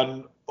exactly a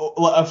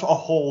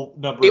whole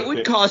number It of would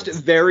Bitcoins. cost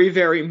very,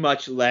 very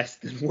much less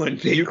than one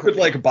Bitcoin. You could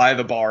like buy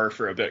the bar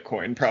for a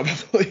Bitcoin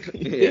probably.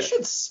 They Yeah.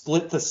 should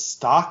split the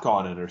stock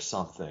on it or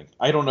something.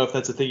 I don't know if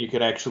that's a thing you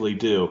could actually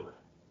do,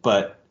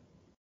 but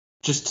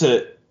just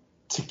to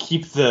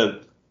keep the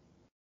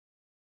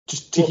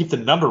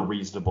number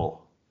reasonable.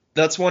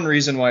 That's one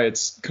reason why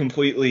it's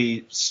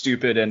completely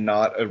stupid and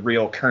not a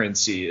real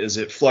currency, is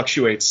it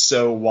fluctuates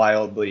so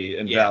wildly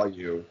in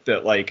value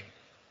that like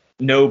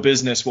no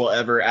business will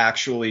ever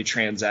actually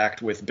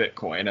transact with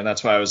Bitcoin. And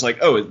that's why I was like,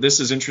 oh,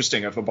 this is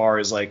interesting if a bar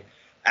is like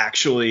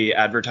actually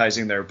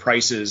advertising their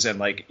prices and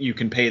like you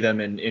can pay them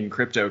in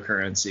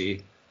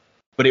cryptocurrency.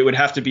 But it would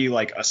have to be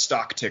like a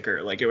stock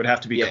ticker. Like it would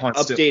have to be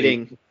constantly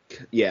updating.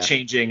 Yeah.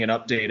 changing and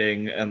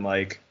updating and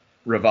like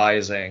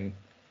revising.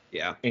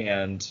 Yeah.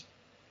 And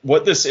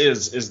what this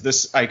is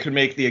this, I could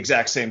make the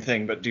exact same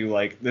thing, but do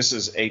like, this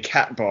is a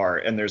cat bar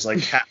and there's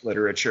like cat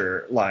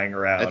literature lying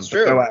around. That's but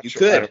true. no You actual-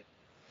 could.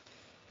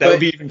 That But- would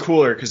be even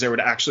cooler because there would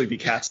actually be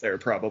cats there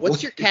probably.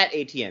 What's your cat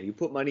ATM? You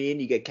put money in,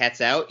 you get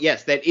cats out?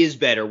 Yes, that is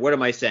better. What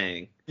am I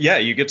saying? Yeah,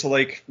 you get to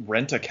like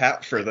rent a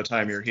cat for the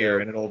time you're here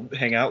true. and it'll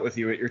hang out with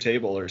you at your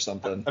table or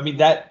something. I mean,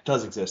 that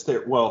does exist. I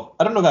don't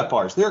know about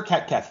bars. There are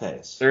cat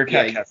cafes. There are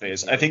cat Yeah,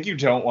 cafes. I think you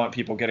don't want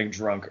people getting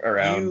drunk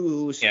around.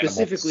 You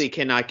specifically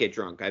cannot get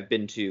drunk. I've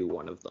been to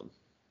one of them.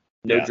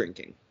 No Yeah.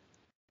 drinking.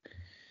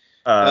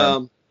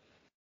 Um,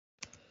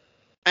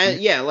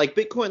 And yeah, like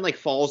Bitcoin like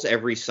falls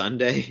every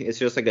Sunday. It's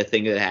just like a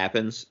thing that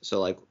happens.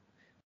 So like,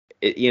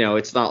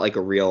 it's not like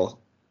a real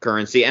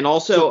currency. And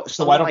also,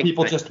 So why don't like,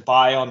 people just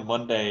buy on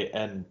Monday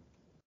and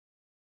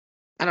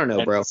I don't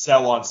know, bro.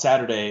 sell on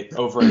Saturday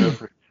over and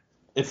over again?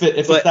 If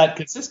it's that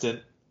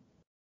consistent.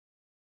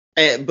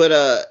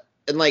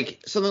 And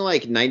like something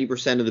like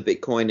 90% of the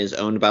Bitcoin is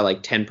owned by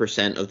like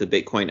 10% of the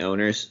Bitcoin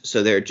owners.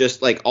 So they're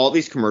just like all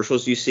these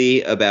commercials you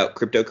see about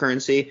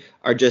cryptocurrency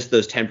are just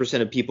those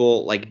 10% of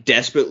people like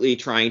desperately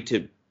trying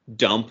to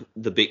dump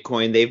the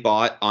Bitcoin they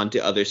bought onto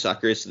other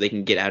suckers so they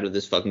can get out of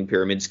this fucking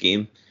pyramid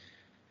scheme.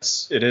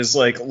 It is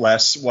like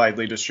less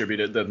widely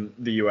distributed than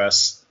the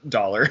U.S.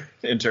 dollar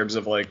in terms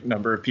of like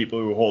number of people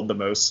who hold the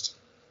most.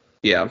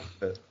 Yeah,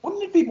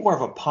 Wouldn't it be more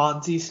of a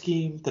Ponzi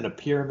scheme than a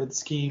pyramid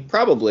scheme?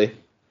 probably.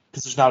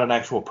 Because there's not an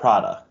actual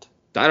product.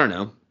 I don't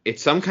know.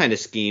 It's some kind of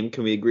scheme.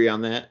 Can we agree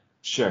on that?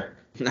 Sure.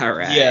 All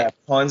right. Yeah,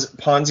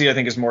 Ponzi I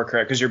think is more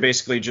correct because you're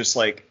basically just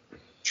like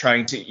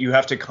you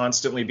have to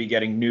constantly be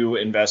getting new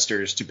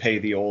investors to pay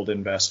the old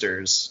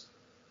investors.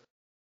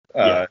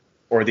 Yeah.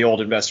 Or the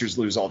old investors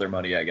lose all their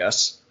money, I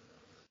guess.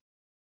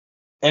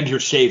 And you're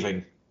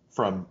shaving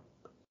from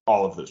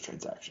all of those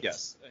transactions.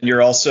 Yes. And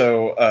you're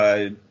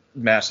also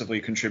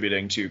massively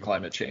contributing to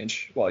climate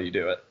change while you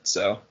do it.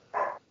 So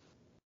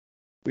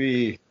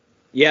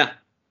Yeah,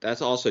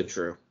 that's also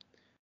true.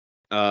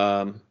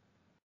 But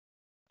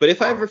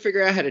if I ever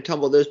figure out how to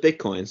tumble those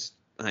bitcoins,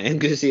 I am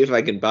going to see if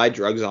I can buy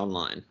drugs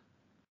online.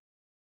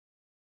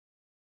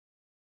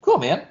 Cool,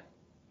 man.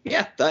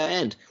 Yeah, the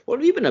end. What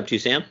have you been up to,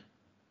 Sam?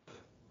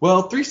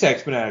 Well,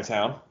 3Stack's been out of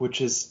town, which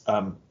is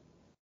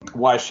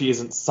why she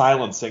isn't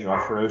silencing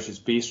our ferocious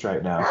beast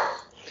right now.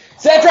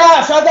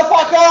 Sandra, shut the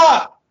fuck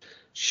up!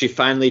 She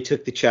finally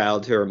took the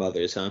child to her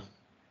mother's, huh?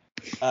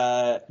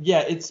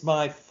 Yeah, it's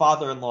my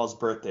father-in-law's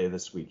birthday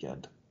this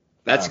weekend.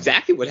 That's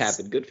exactly what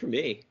happened. Good for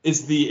me.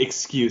 Is the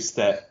excuse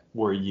that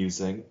we're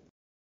using.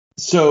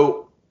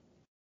 So,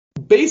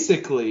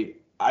 basically,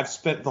 I've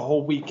spent the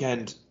whole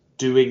weekend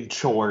doing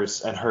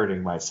chores and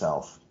hurting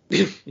myself.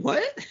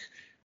 What?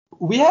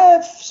 We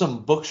have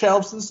some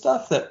bookshelves and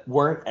stuff that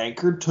weren't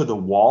anchored to the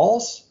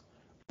walls,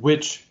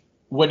 which,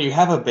 when you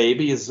have a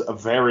baby, is a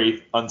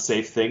very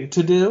unsafe thing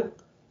to do.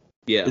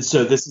 Yeah.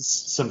 So this is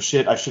some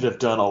shit I should have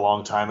done a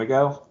long time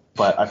ago,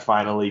 but I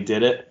finally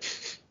did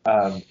it.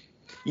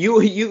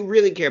 You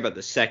really care about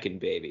the second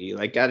baby.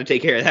 You got to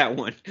take care of that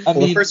one. I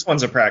the mean, first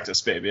one's a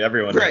practice baby.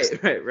 Everyone knows.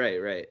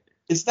 Right.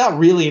 it's not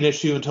really an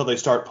issue until they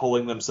start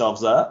pulling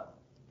themselves up,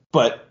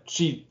 but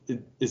she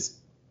is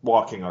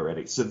walking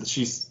already, so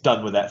she's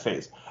done with that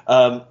phase.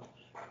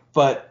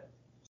 But,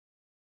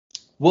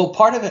 well,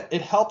 part of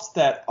it helps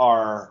that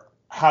our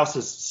house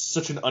is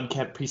such an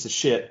unkempt piece of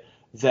shit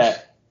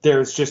that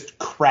there's just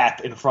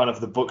crap in front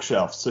of the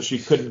bookshelves, so she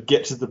couldn't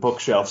get to the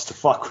bookshelves to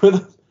fuck with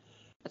them.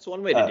 That's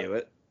one way to do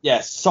it.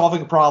 Yes,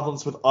 solving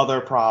problems with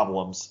other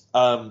problems.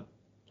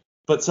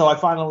 But so I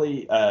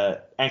finally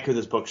anchored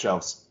those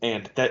bookshelves,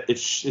 and that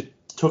it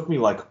took me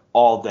like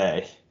all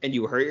day. And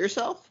you hurt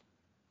yourself?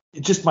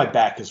 Just my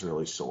back is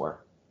really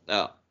sore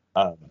Oh.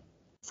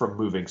 from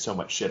moving so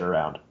much shit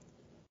around.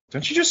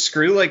 Don't you just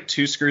screw like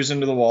 2 screws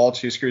into the wall,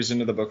 2 screws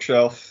into the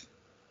bookshelf?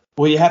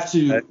 Well, you have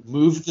to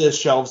move the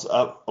shelves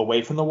up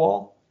away from the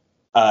wall,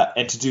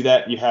 and to do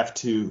that, you have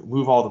to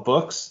move all the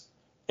books.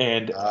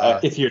 And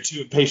if you're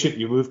too impatient,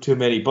 you move too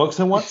many books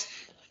at once.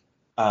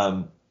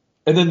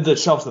 And then the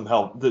shelves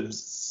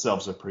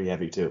themselves are pretty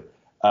heavy too.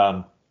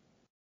 And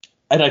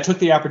I took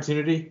the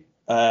opportunity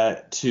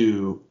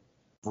to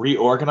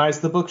reorganize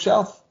the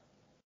bookshelf,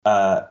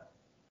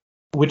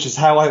 which is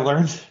how I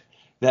learned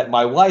that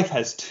my wife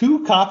has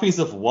 2 copies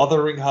of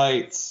Wuthering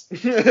Heights.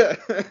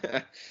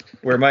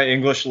 Where my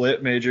English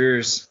lit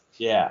majors.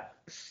 Yeah.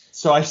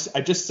 So I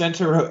just sent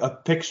her a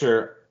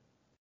picture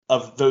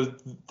of the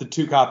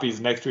 2 copies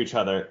next to each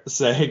other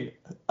saying,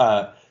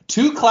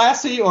 too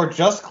classy or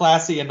just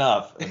classy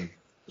enough. And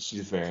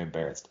she's very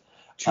embarrassed.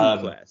 Too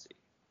classy.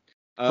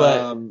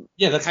 But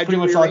yeah, that's pretty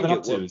much all I've been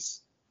up to.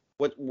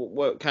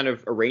 What kind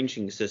of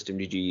arranging system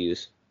did you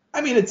use?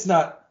 I mean, it's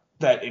not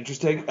that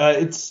interesting.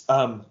 It's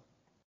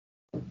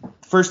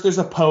first there's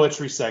a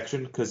poetry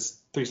section because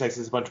 3Stacks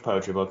is a bunch of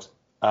poetry books.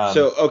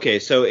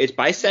 So it's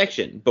by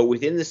section, but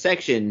within the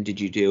section, did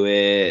you do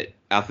it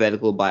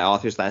alphabetical by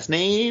author's last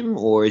name,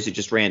 or is it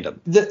just random?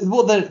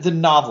 The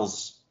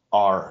novels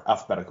are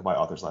alphabetical by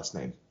author's last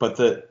name, but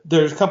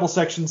there's a couple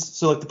sections.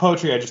 So like the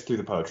poetry, I just threw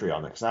the poetry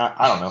on there because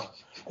I don't know,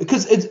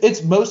 because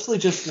it's mostly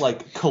just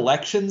like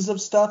collections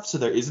of stuff, so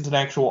there isn't an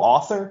actual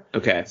author.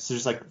 Okay. So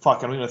just like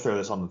fuck, I'm gonna throw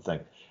this on the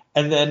thing,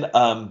 and then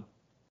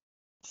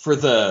for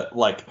the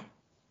like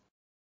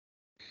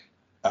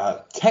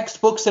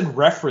textbooks and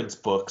reference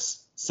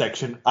books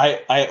section,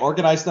 I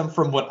organized them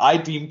from what I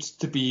deemed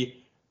to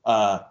be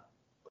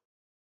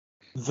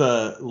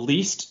the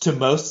least to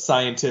most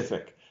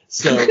scientific.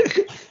 So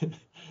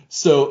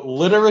so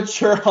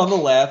literature on the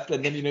left,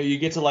 and then you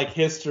get to like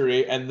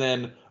history, and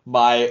then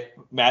my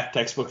math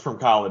textbook from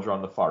college are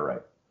on the far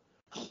right.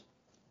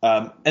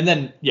 And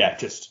then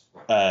just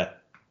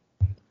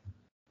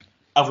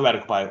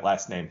alphabetical by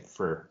last name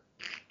for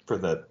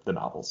the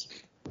novels.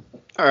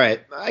 All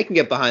right, I can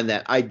get behind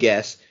that, I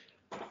guess.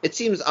 It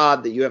seems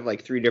odd that you have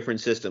like 3 different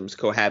systems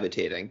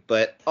cohabitating,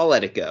 but I'll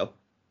let it go.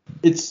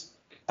 The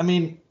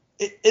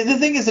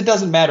thing is, it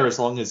doesn't matter as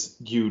long as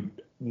you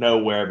know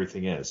where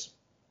everything is.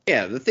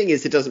 Yeah, the thing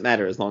is, it doesn't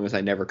matter as long as I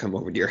never come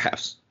over to your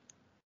house.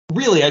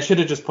 Really, I should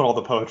have just put all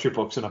the poetry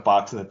books in a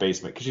box in the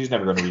basement, because she's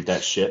never going to read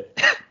that shit.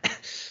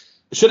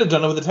 Should have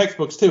done it with the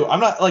textbooks too. I'm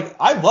not like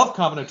I love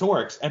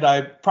combinatorics, and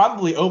I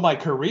probably owe my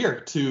career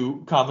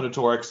to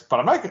combinatorics, but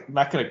I'm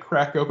not going to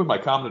crack open my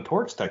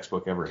combinatorics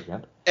textbook ever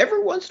again.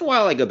 Every once in a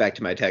while, I go back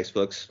to my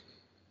textbooks.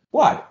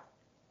 Why?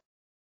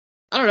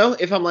 I don't know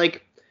if I'm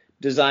like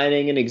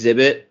designing an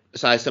exhibit,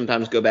 so I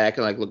sometimes go back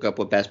and like look up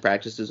what best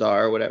practices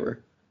are or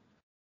whatever.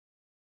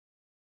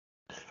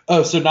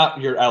 Oh, so not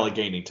your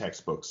Allegheny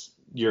textbooks.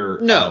 Your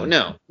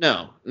No.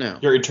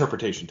 Your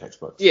interpretation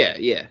textbooks.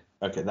 Yeah.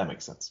 Okay, that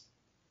makes sense.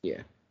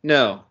 Yeah.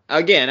 No.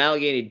 Again,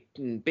 Allegheny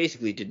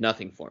basically did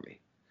nothing for me.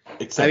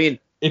 Except I mean,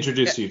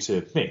 introduce you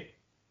to me.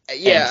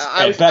 Yeah,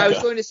 And I was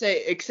Becca. going to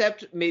say,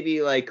 except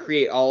maybe like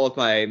create all of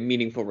my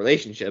meaningful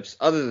relationships.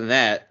 Other than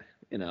that,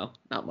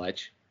 not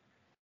much.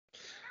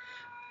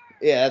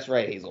 Yeah, that's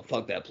right, Hazel.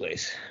 Fuck that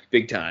place,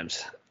 big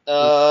times.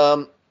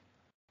 Well,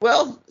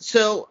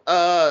 so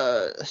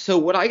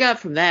what I got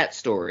from that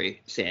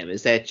story, Sam,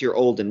 is that you're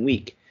old and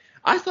weak.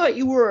 I thought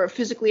you were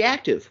physically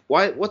active.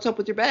 What's up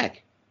with your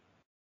back?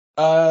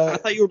 I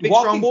thought you were a big,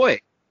 strong boy.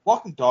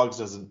 Walking dogs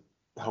doesn't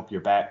help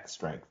your back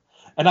strength.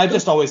 And I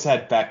just always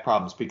had back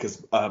problems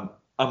because I'm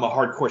a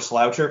hardcore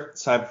sloucher.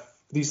 So I have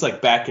these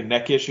like back and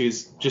neck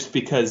issues just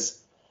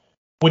because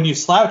when you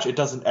slouch, it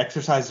doesn't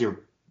exercise your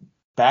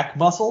back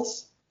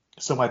muscles.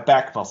 So my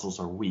back muscles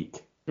are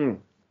weak.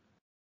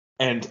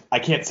 And I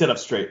can't sit up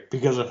straight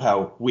because of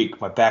how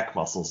weak my back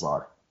muscles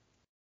are.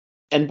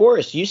 And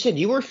Boris, you said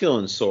you were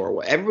feeling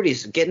sore.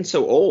 Everybody's getting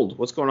so old.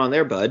 What's going on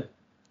there, bud?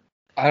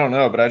 I don't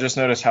know, but I just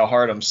noticed how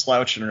hard I'm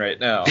slouching right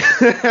now.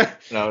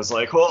 And I was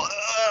like, well,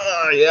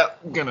 yeah,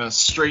 I'm going to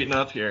straighten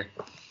up here.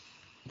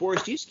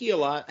 Boris, do you ski a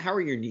lot? How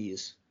are your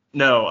knees?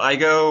 No, I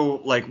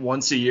go like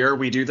once a year.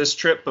 We do this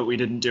trip, but we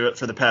didn't do it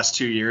for the past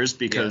 2 years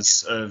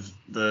because of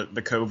the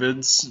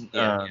COVIDs.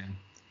 Yeah.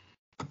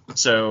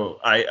 So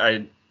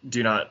I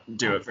do not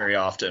do it very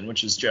often,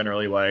 which is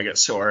generally why I get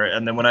sore.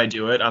 And then when I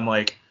do it, I'm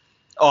like,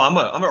 oh,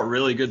 I'm a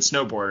really good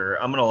snowboarder.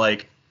 I'm going to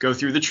like go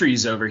through the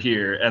trees over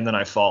here, and then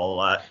I fall a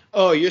lot.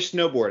 Oh, you're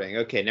snowboarding.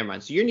 Okay, never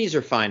mind. So your knees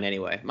are fine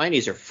anyway. My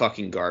knees are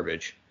fucking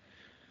garbage.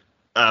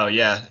 Oh,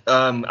 yeah.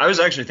 I was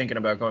actually thinking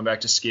about going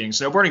back to skiing.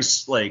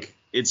 Snowboarding's like,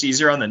 it's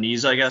easier on the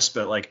knees, I guess,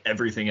 but like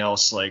everything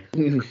else, like,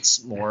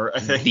 it's more, I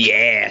think. The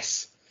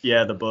ass.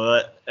 Yeah, the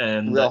butt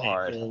and Real the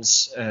hard.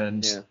 ankles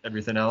and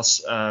everything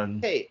else.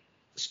 Hey,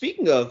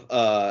 speaking of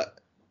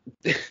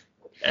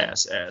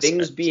Ass.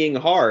 things being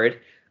hard,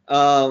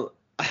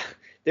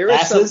 there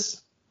was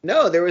Asses?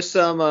 there was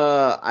some.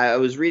 I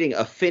was reading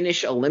a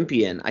Finnish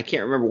Olympian. I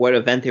can't remember what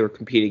event they were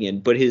competing in,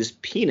 but his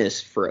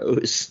penis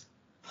froze.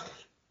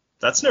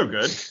 That's no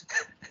good.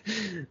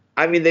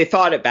 I mean, they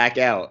thawed it back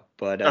out,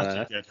 but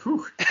Okay, good.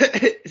 Whew.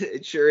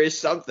 it sure is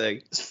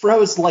something.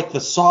 Froze like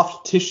the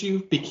soft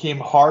tissue became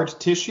hard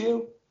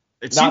tissue.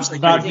 It Not, seems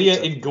like not you would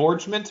via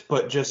engorgement,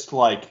 but just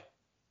like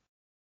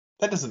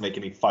that doesn't make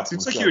any fucking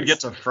seems like sense. you would get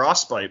to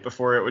frostbite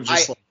before it would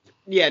just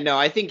Yeah, no,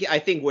 I think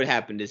what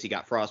happened is he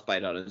got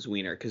frostbite on his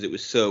wiener because it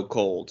was so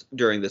cold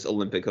during this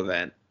Olympic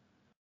event.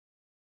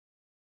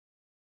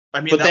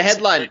 I mean,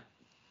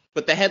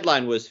 But the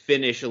headline was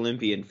Finnish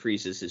Olympian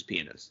freezes his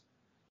penis.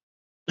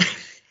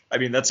 I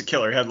mean, that's a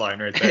killer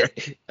headline right there.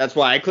 That's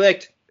why I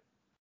clicked.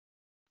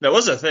 That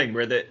was a thing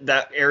where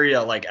that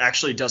area like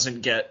actually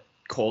doesn't get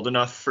cold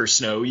enough for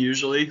snow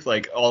usually.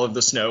 Like all of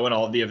the snow and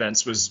all of the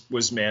events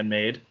was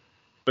man-made,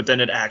 but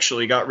then it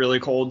actually got really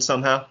cold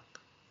somehow,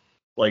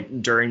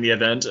 like during the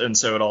event, and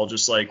so it all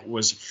just like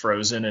was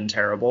frozen and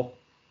terrible.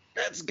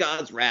 That's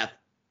God's wrath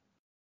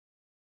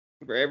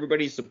for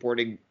everybody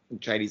supporting the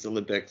Chinese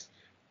Olympics.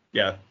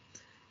 Yeah.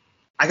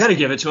 I gotta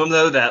give it to him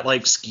though, that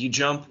like ski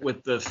jump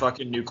with the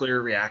fucking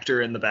nuclear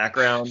reactor in the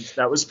background,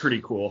 that was pretty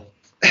cool.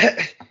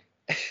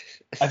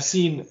 I've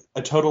seen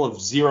a total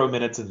of 0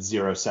 minutes and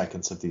 0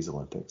 seconds of these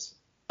Olympics.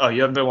 Oh,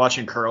 you haven't been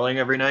watching curling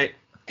every night?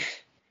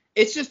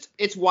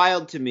 It's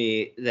wild to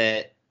me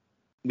that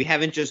we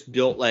haven't just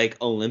built like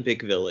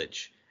Olympic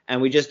Village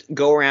and we just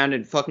go around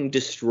and fucking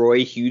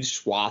destroy huge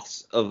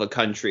swaths of a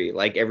country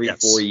like every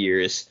 4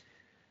 years.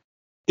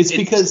 It's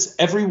because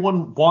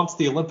everyone wants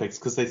the Olympics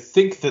because they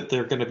think that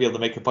they're going to be able to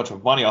make a bunch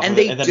of money off And of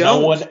it, they and then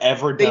don't. no one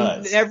ever They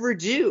does. never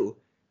do.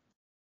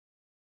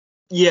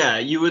 Yeah,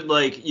 you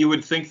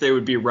would think they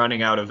would be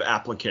running out of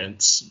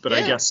applicants, but I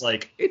Yeah. guess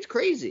like It's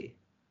crazy.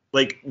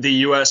 the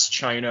US,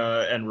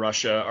 China, and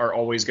Russia are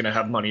always going to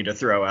have money to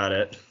throw at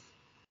it.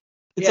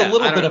 It's Yeah, a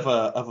little I bit don't-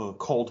 of a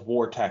Cold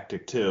War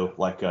tactic too,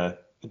 like a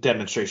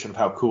demonstration of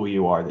how cool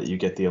you are that you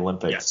get the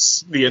Olympics.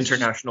 Yes, the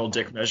international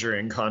dick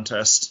measuring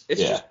contest.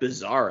 It's Yeah. just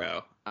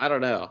bizarro. I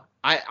don't know.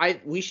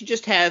 We should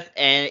just have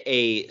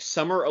a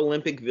summer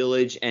Olympic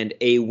Village and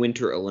a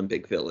winter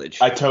Olympic Village.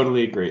 I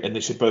totally agree, and they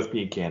should both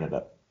be in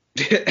Canada.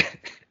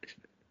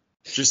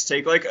 Just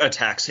take like a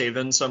tax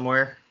haven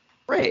somewhere.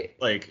 Right.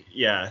 Like,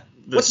 yeah.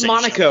 the What's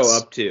Monaco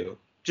Seychelles. up to?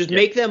 Just Yeah.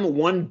 make them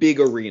one big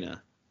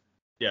arena.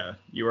 Yeah,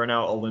 you are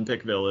now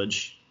Olympic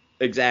Village.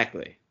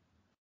 Exactly.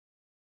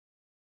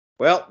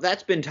 Well,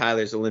 that's been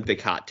Tyler's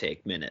Olympic hot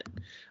take minute.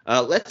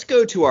 Let's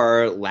go to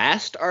our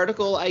last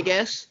article, I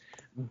guess.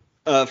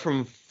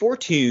 From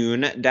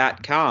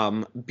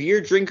Fortune.com,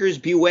 beer drinkers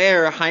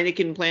beware.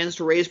 Heineken plans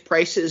to raise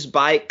prices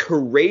by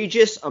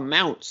courageous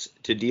amounts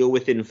to deal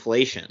with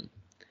inflation.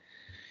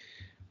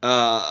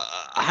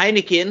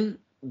 Heineken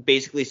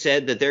basically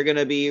said that they're going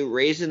to be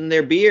raising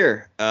their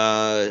beer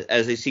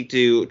as they seek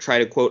to try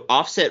to, quote,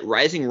 offset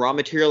rising raw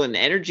material and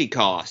energy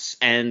costs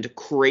and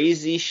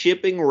crazy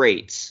shipping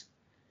rates.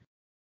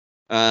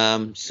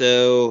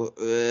 So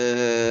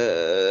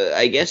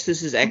I guess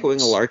this is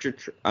echoing a larger.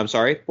 I'm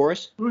sorry,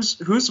 Boris.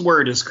 Whose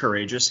word is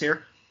courageous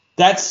here?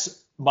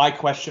 That's my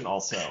question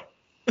also.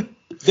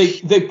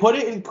 They put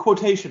it in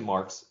quotation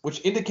marks,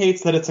 which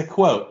indicates that it's a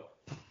quote.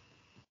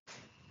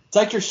 It's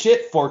like your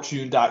shit,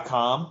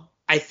 Fortune.com.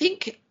 I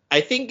think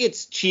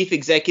it's Chief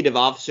Executive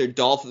Officer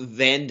Dolph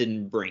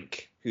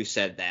Vandenbrink who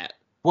said that.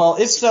 Well,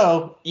 if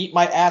so, eat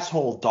my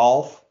asshole,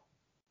 Dolph.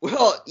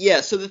 Well,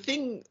 yeah. So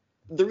the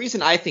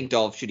reason I think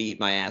Dolph should eat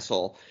my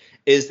asshole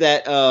is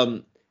that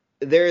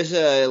there's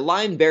a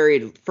line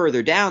buried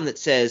further down that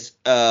says,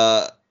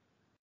 quote,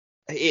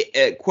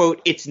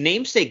 its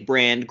namesake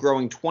brand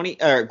growing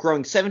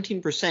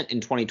 17% in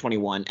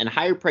 2021 and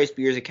higher priced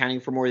beers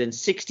accounting for more than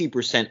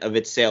 60% of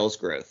its sales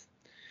growth.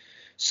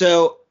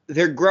 So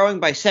they're growing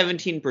by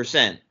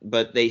 17%,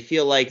 but they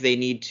feel like they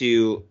need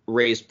to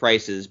raise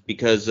prices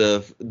because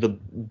of the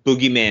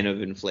boogeyman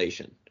of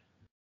inflation.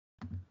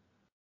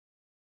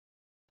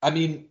 I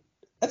mean,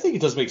 I think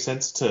it does make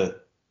sense to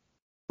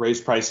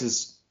raise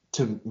prices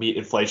to meet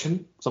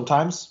inflation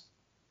sometimes.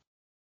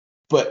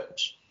 But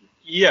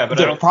Yeah, but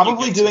I they're don't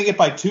probably think doing it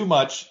by too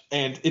much,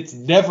 and it's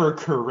never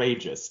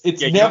courageous.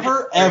 It's Yeah, you don't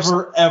never, get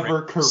ever,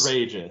 ever courageous.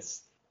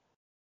 courageous.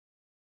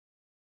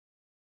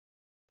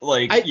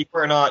 Like, you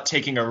are not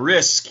taking a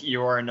risk.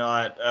 You are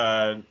not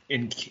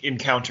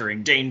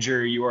encountering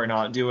danger. You are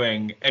not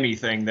doing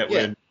anything that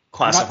would You're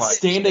classify. not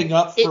standing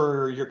up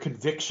for your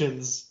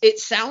convictions. It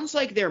sounds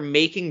like they're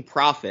making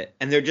profit,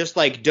 and they're just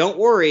like, "Don't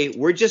worry,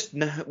 we're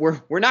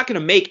not going to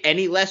make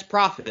any less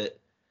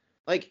profit."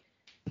 Like,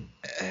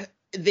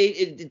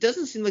 it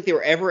doesn't seem like they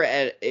were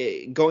ever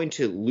going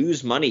to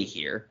lose money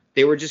here.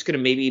 They were just going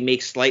to maybe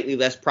make slightly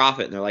less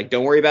profit, and they're like,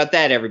 "Don't worry about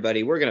that,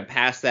 everybody. We're going to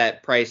pass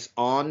that price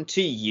on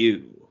to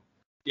you."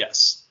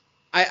 Yes.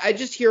 I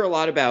just hear a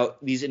lot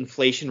about these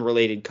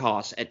inflation-related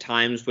costs at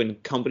times when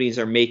companies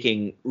are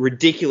making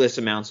ridiculous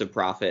amounts of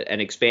profit and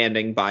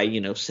expanding by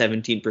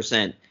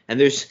 17%, and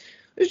there's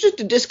just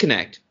a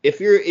disconnect.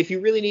 If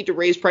you really need to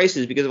raise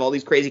prices because of all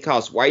these crazy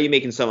costs, why are you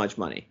making so much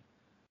money?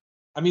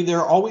 I mean,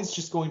 they're always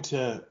just going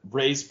to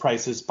raise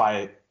prices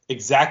by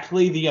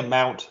exactly the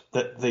amount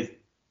that they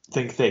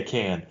think they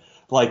can.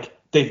 Like,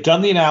 they've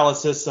done the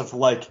analysis of,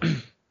 like,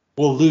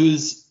 we'll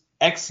lose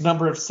X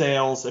number of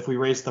sales if we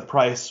raise the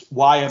price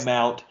Y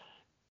amount.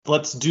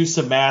 Let's do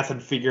some math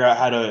and figure out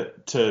how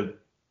to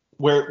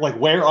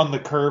where on the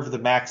curve the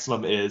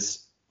maximum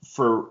is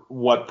for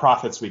what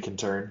profits we can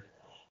turn.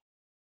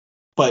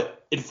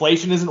 But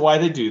inflation isn't why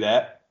they do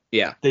that.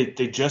 Yeah. They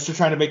just are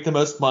trying to make the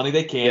most money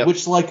they can, Yep.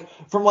 which, like,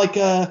 from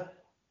a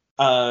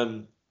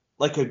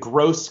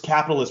gross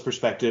capitalist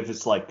perspective,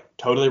 is like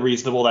totally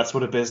reasonable. That's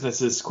what a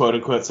business is, quote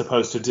unquote,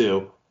 supposed to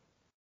do.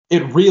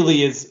 It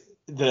really is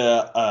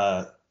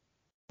the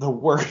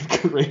word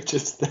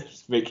courageous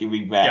that's making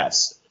me mad.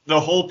 Yes. The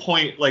whole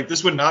point, like,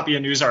 this would not be a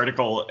news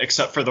article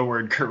except for the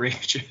word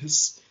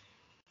courageous.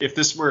 If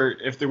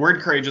the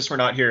word courageous were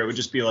not here, it would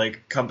just be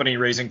like company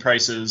raising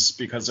prices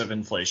because of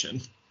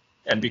inflation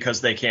and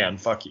because they can.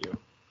 Fuck you.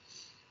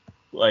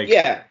 Like,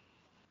 Yeah.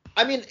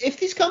 I mean, if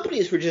these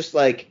companies were just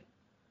like,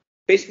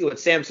 basically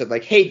what Sam said,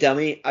 like, "Hey,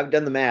 dummy, I've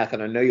done the math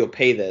and I know you'll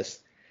pay this,"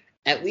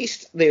 at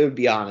least they would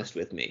be honest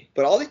with me.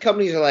 But all these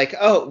companies are like,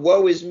 "Oh,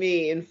 woe is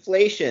me,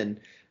 inflation."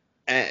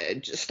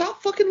 Just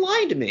stop fucking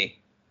lying to me.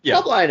 Yeah.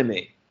 Stop lying to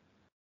me.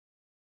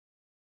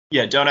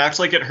 Yeah, don't act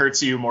like it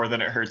hurts you more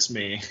than it hurts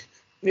me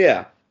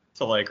Yeah.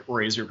 to, like,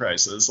 raise your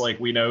prices.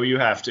 Like, we know you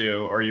have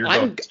to, or you're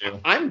going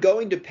to. I'm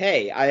going to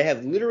pay. I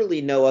have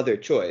literally no other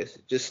choice.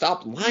 Just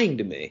stop lying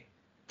to me.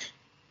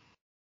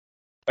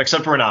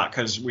 Except we're not,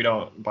 because we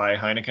don't buy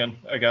Heineken,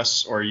 I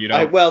guess, or you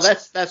don't. Well,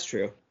 that's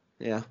true.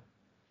 Yeah.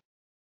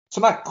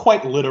 So not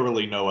quite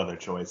literally no other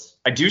choice.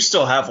 I do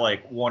still have,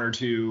 like, one or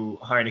two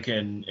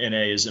Heineken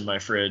NAs in my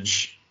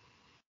fridge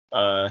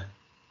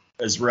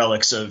as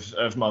relics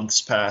of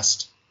months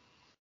past.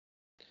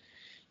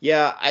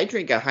 Yeah, I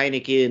drank a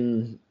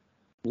Heineken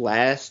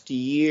last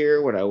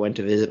year when I went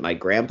to visit my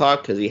grandpa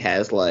because he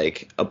has,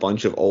 like, a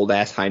bunch of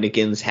old-ass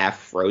Heinekens half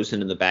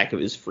frozen in the back of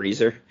his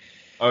freezer.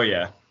 Oh,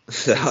 yeah.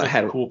 So It's I like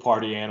had a cool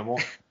party animal.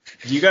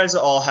 Do you guys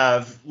all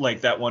have,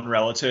 like, that one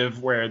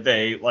relative where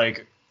they,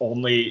 like,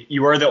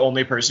 you are the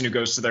only person who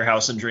goes to their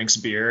house and drinks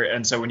beer,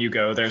 and so when you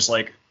go, there's,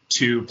 like,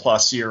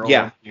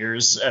 2+-year-old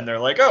beers, and they're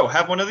like, "Oh,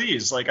 have one of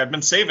these. Like, I've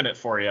been saving it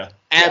for you."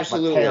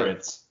 absolutely. My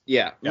parents.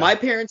 Yeah, Yeah. my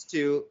parents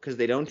too, because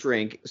they don't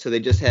drink, so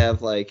they just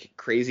have like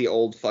crazy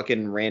old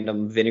fucking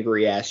random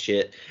vinegary ass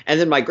shit. And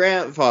then my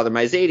grandfather,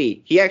 my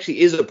Zadie, he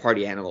actually is a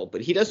party animal,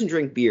 but he doesn't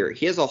drink beer.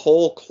 He has a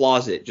whole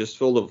closet just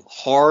filled of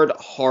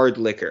hard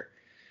liquor,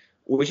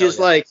 which is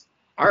like,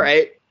 all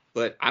right,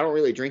 but I don't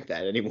really drink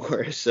that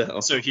anymore. So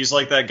he's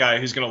like that guy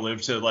who's gonna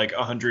live to like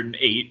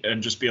 108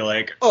 and just be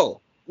like,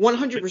 Oh,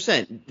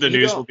 100%. the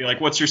news will be like,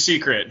 "What's your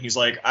secret?" And he's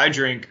like, "I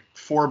drink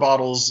 4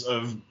 bottles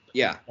of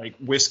Yeah. like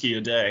whiskey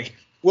a day."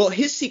 Well,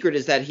 his secret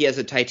is that he has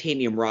a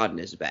titanium rod in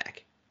his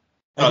back.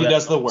 And he that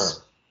does the helps.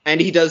 worm. And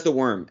he does the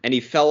worm. And he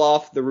fell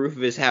off the roof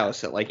of his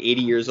house at like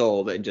 80 years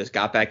old and just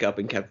got back up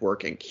and kept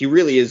working. He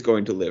really is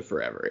going to live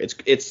forever. It's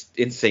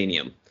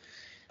insanium.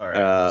 All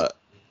right.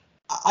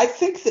 I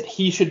think that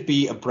he should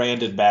be a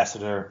brand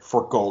ambassador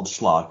for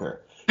Goldschlager.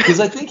 Because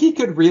I think he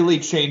could really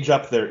change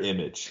up their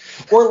image.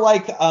 Or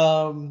like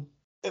one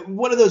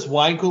of those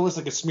wine coolers,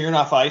 like a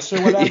Smirnoff Ice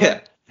or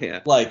whatever.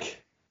 Yeah.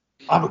 Like,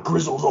 I'm a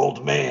grizzled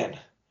old man,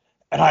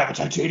 and I have a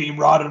titanium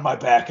rod in my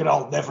back, and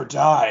I'll never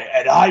die,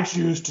 and I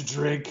choose to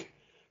drink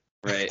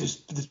Right. this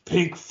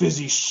pink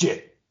fizzy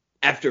shit.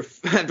 After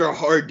a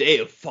hard day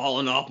of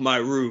falling off my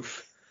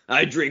roof,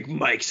 I drink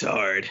Mike's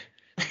Hard.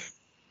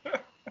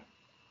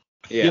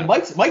 Yeah,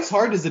 Mike's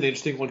Hard is an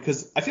interesting one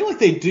because I feel like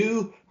they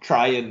do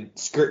try and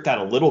skirt that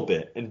a little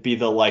bit and be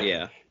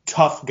the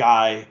tough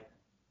guy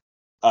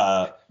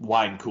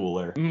wine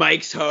cooler.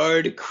 Mike's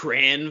Hard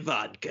Cran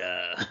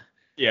Vodka.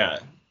 Yeah.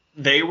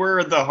 They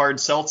were the hard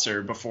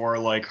seltzer before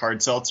like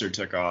hard seltzer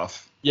took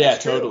off. Yeah,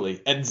 That's true.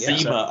 totally. And Yeah.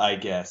 Zima, I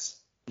guess.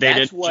 They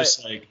That's didn't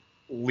just like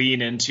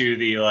lean into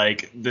the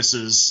like this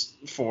is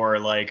for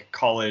like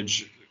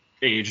college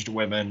aged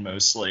women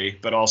mostly,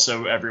 but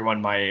also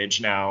everyone my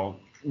age now,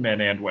 men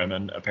and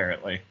women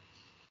apparently.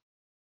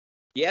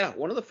 Yeah,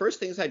 one of the first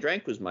things I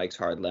drank was Mike's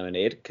Hard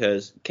Lemonade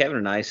because Kevin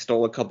and I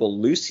stole a couple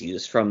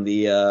Lucy's from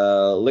the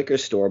liquor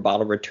store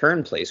bottle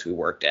return place we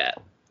worked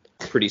at.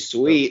 Pretty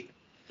sweet.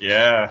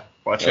 Yeah,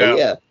 watch Oh, out.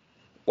 yeah.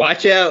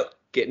 Watch out.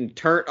 Getting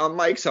turnt on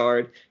Mike's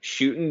Hard.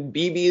 Shooting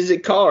BBs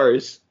at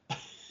cars.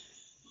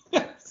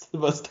 It's the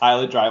most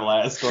Tyler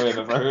Dry story I've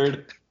ever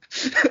heard.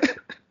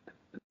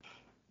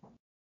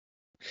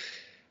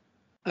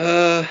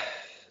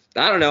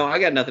 I don't know. I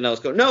got nothing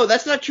else going. No,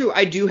 that's not true.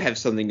 I do have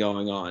something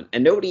going on,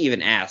 and nobody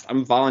even asked.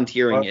 I'm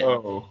volunteering it.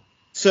 Uh-oh.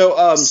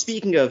 So,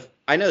 speaking of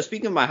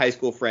my high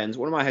school friends,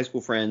 one of my high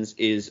school friends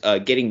is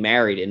getting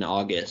married in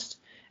August,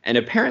 and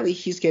apparently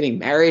he's getting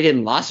married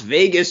in Las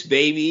Vegas,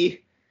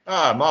 baby.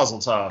 Ah, Mazel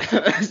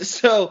Tov.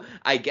 So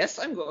I guess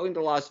I'm going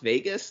to Las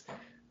Vegas.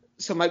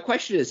 So my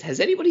question is, has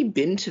anybody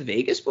been to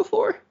Vegas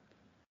before?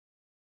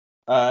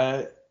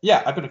 Yeah,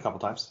 I've been a couple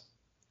times.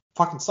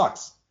 Fucking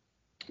sucks.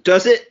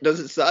 Does it? Does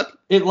it suck?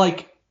 It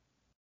might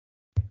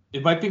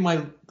be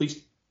my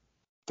least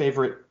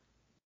favorite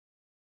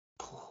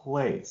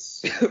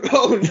place.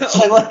 Oh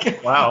no!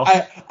 Wow.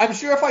 I'm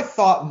sure if I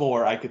thought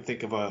more, I could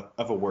think of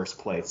a worse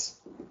place,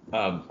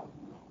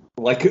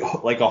 like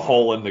a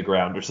hole in the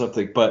ground or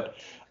something. But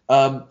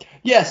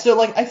yeah, so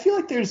like I feel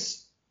like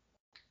there's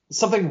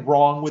something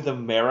wrong with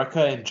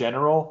America in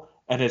general,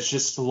 and it's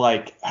just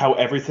like how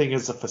everything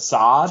is a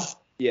facade.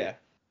 Yeah.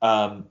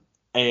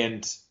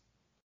 And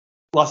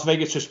Las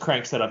Vegas just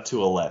cranks that up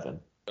to 11.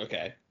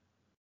 Okay.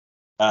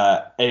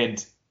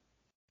 And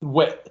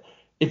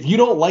if you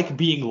don't like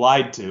being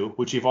lied to,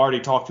 which you've already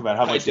talked about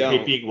how much you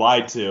hate being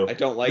lied to, I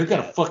don't like you're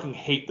gonna that. fucking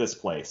hate this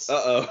place.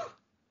 Uh-oh.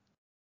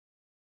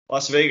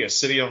 Las Vegas,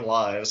 city of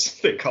lies,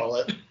 they call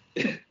it.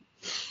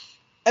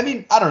 I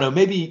mean, I don't know.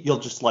 Maybe you'll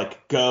just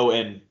like go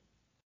and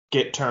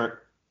get turned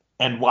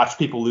and watch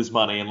people lose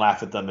money and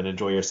laugh at them and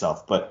enjoy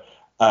yourself. But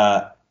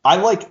I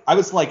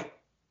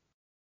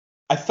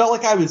felt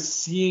like I was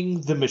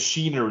seeing the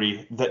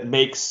machinery that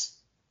makes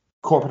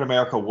corporate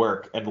America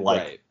work and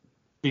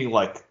being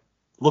like,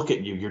 look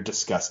at you, you're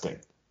disgusting.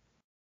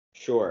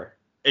 Sure.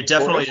 It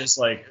definitely is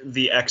like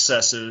the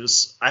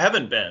excesses. I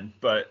haven't been,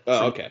 but Oh,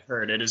 from okay. what I've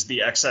heard it is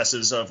the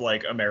excesses of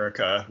like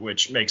America,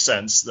 which makes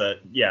sense that,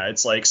 yeah,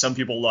 it's like some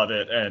people love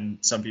it and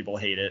some people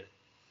hate it.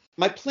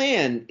 My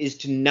plan is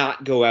to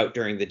not go out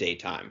during the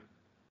daytime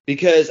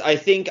because I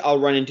think I'll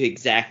run into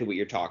exactly what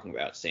you're talking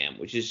about, Sam,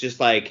 which is just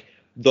like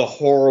the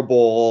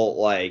horrible,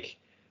 like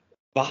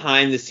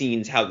behind the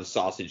scenes how the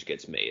sausage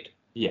gets made.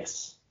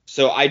 Yes.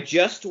 So I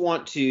just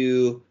want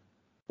to,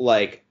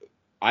 like,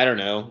 I don't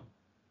know,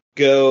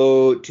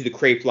 go to the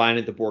crepe line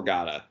at the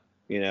Borgata,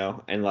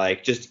 and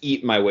like just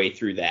eat my way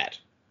through that.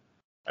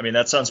 I mean,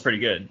 that sounds pretty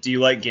good. Do you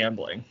like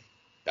gambling?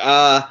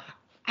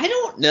 I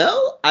don't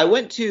know. I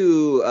went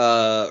to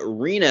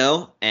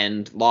Reno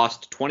and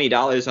lost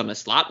 $20 on a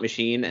slot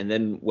machine and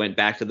then went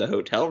back to the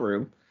hotel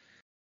room.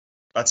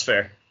 That's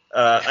fair.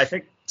 I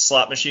think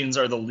slot machines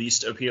are the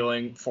least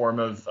appealing form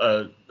of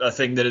a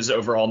thing that is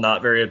overall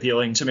not very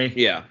appealing to me.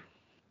 Yeah.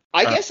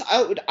 I guess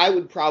I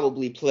would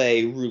probably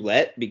play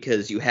roulette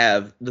because you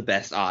have the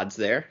best odds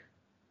there.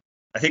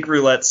 I think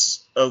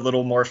roulette's a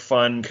little more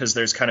fun because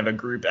there's kind of a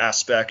group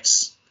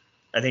aspect.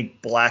 I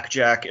think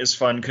blackjack is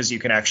fun because you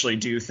can actually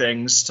do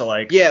things to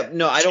like. Yeah,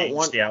 no, I change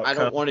don't the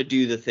outcome. want to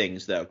do the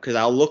things though because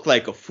I'll look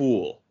like a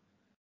fool.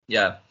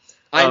 Yeah.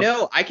 I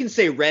know I can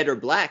say red or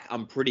black.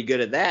 I'm pretty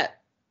good at that.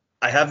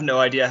 I have no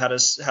idea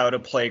how to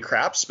play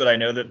craps, but I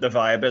know that the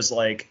vibe is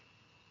like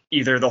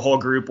either the whole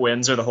group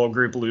wins or the whole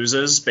group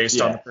loses based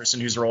on the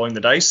person who's rolling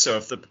the dice. So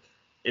if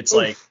it's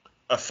like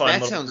a fun That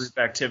little sounds- group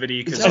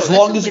activity. Because No, As that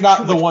long sounds as you're like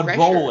not too the much one pressure.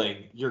 rolling,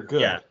 you're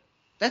good. Yeah.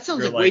 That sounds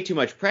You're like way like- too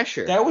much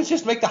pressure. That would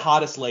just make the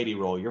hottest lady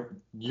roll. It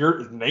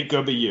ain't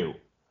gonna be you.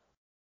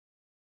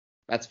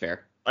 That's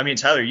fair. I mean,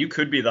 Tyler, you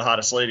could be the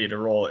hottest lady to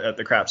roll at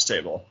the craps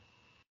table.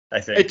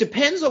 I think It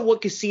depends on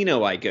what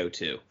casino I go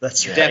to.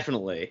 that's right.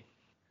 Definitely.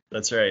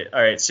 That's right.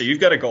 All right, so you've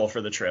got a goal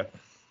for the trip.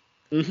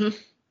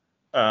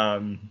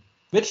 Mm-hmm.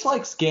 Mitch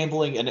likes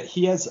gambling, and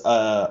he has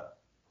a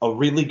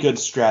really good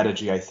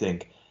strategy, I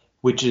think,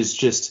 which is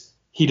just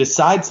he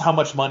decides how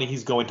much money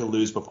he's going to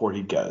lose before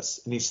he goes.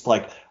 And he's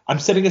like, I'm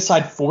setting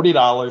aside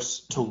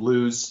 $40 to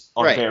lose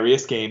on Right.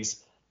 various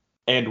games,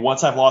 and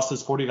once I've lost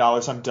this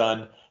 $40, I'm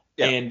done.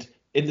 Yeah. And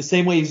in the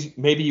same way as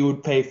maybe you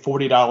would pay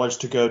 $40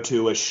 to go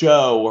to a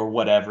show or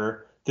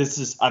whatever,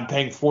 I'm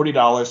paying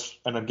 $40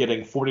 and I'm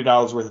getting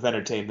 $40 worth of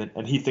entertainment,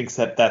 and he thinks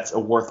that that's a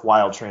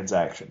worthwhile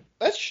transaction.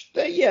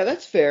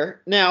 That's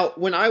fair. Now,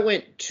 when I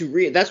went to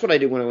Reno, that's what I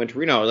did when I went to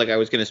Reno. I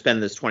was going to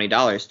spend this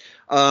 $20.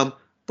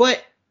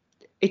 But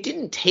it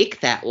didn't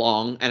take that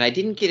long, and I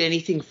didn't get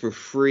anything for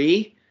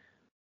free,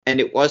 and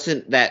it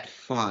wasn't that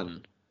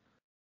fun.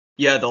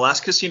 Yeah, the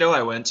last casino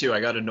I went to,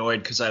 I got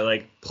annoyed because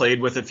I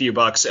played with a few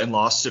bucks and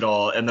lost it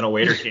all, and then a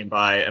waiter came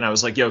by and I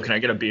was like, "Yo, can I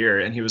get a beer?"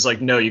 And he was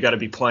like, "No, you got to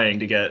be playing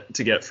to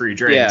get free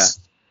drinks."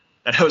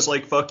 And I was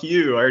like, "Fuck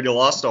you! I already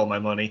lost all my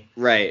money."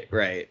 Right.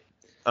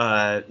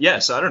 Yeah,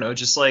 so I don't know,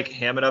 just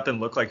ham it up and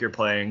look like you're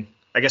playing.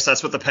 I guess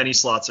that's what the penny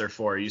slots are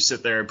for. You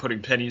sit there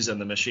putting pennies in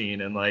the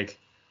machine and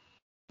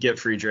get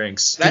free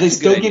drinks. Do they That's a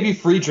still good give idea. you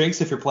free drinks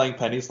if you're playing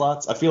penny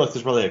slots? I feel like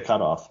there's really a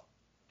cutoff.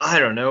 I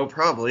don't know,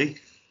 probably.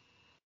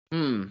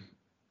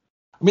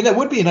 I mean, that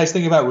would be a nice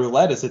thing about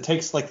roulette is it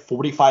takes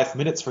 45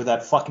 minutes for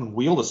that fucking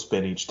wheel to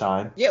spin each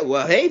time. Yeah,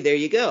 well, hey, there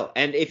you go.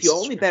 And if you It's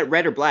only true. bet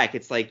red or black,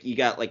 it's you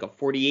got a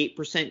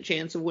 48%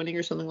 chance of winning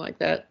or something like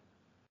that.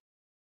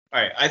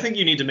 All right, I think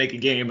you need to make a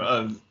game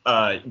of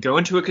go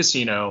into a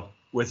casino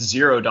with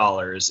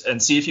 $0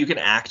 and see if you can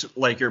act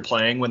like you're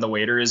playing when the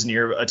waiter is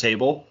near a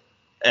table,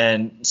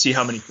 and see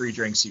how many free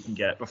drinks you can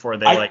get before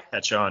they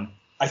catch on.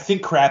 I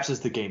think craps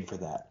is the game for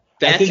that.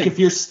 I That's think a- if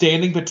you're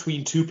standing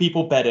between two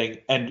people betting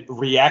and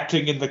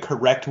reacting in the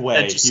correct way,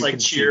 And just you can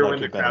cheer seem when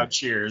the you're betting. crowd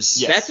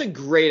cheers. Yeah. Yes. That's a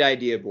great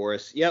idea,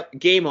 Boris. Yep,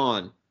 game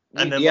on.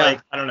 And then yeah,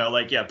 I don't know,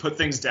 put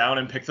things down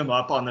and pick them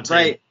up on the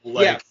table.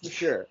 right. Yeah,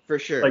 for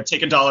sure.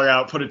 Take $1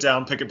 out, put it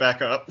down, pick it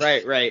back up.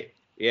 Right.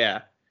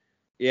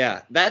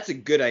 Yeah, that's a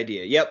good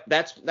idea. Yep,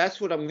 that's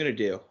what I'm gonna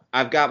do.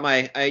 I've got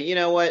my, you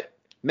know what,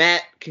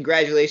 Matt,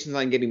 congratulations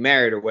on getting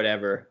married or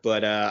whatever,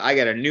 but I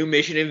got a new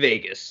mission in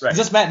Vegas. Right. Is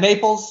this Matt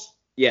Naples?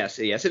 Yes,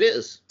 it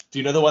is. Do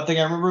you know the one thing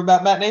I remember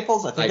about Matt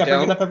Naples? I think I I bring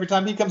don't. it up every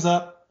time he comes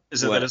up.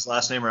 Is it What? that his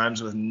last name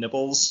rhymes with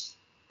nipples?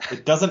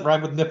 It doesn't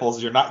rhyme with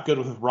nipples. You're not good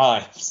with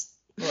rhymes.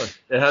 Look,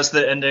 it has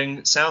the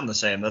ending sound the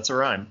same. That's a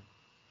rhyme.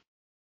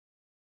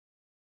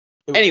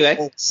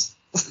 Anyway,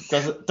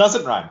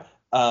 Doesn't rhyme.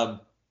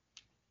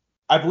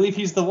 I believe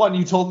he's the one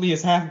you told me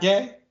is half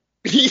gay.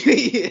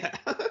 yeah.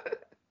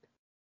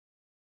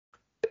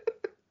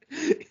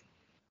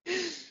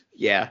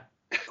 Yeah,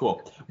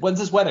 Cool. When's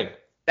his wedding?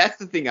 that's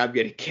the thing I'm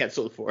getting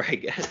canceled for, I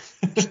guess.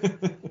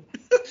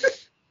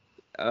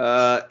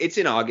 It's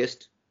in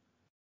August.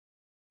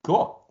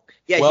 Cool.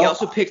 Yeah, he Well,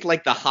 also picked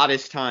the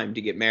hottest time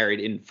to get married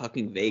in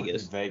fucking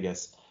Vegas.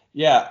 Vegas.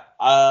 Yeah.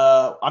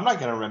 I'm not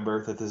gonna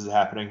remember that this is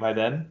happening by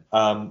then.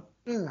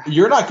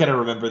 You're not gonna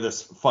remember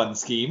this fun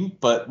scheme,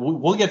 but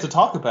we'll get to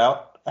talk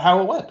about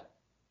how it went.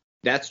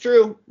 That's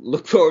true.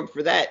 Look forward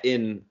for that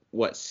in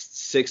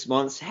 6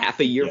 months, half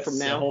a year Yes, from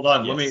Yeah, now. hold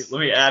on. Yes. Let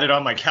me add it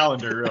on my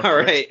calendar real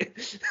All quick.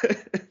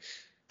 right.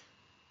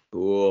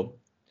 Cool.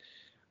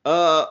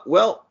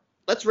 Well,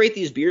 let's rate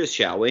these beers,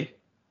 shall we?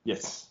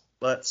 Yes.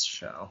 Let's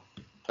show.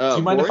 Do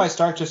you mind if I Boris?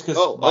 start just because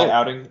Oh, my oh.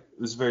 outing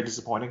was very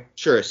disappointing?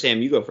 Sure,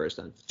 Sam, you go first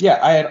then. Yeah,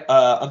 I had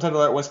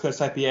Untitled Art West Coast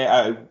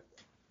IPA.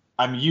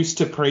 I'm used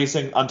to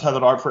praising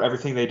Untitled Art for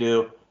everything they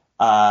do,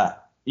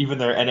 even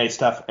their NA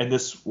stuff, and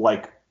this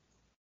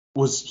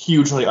was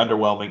hugely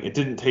underwhelming. It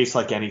didn't taste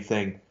like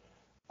anything.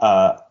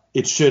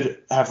 It should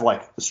have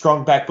a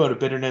strong backbone of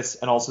bitterness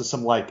and also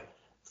some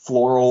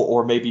floral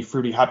or maybe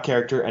fruity hop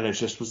character, and it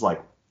just was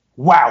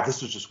wow,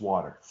 this was just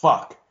water.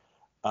 Fuck.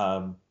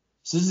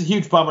 So this is a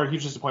huge bummer,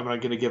 huge disappointment.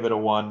 I'm going to give it a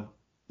 1.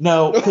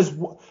 No, because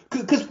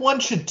 1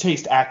 should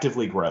taste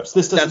actively gross.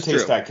 This doesn't That's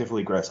taste true.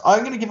 actively gross. I'm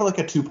going to give it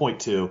a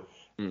 2.2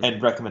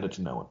 and recommend it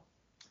to no one.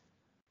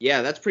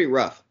 Yeah, that's pretty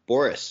rough.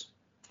 Boris.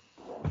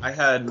 I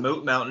had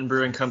Moat Mountain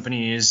Brewing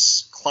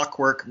Company's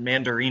Clockwork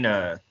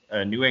Mandarina,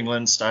 a New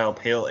England style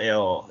pale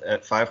ale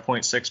at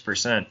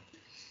 5.6%.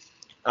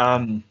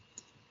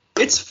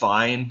 It's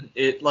fine.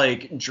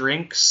 It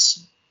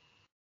drinks.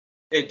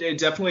 It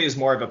definitely is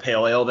more of a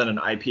pale ale than an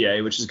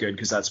IPA, which is good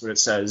because that's what it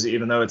says.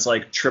 Even though it's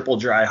triple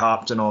dry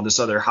hopped and all this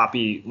other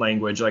hoppy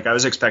language, I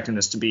was expecting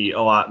this to be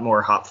a lot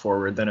more hop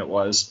forward than it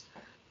was.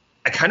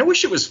 I kind of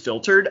wish it was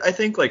filtered. I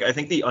think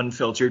the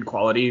unfiltered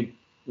quality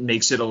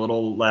makes it a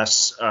little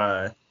less.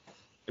 It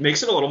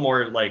makes it a little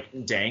more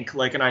dank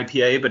like an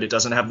IPA, but it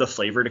doesn't have the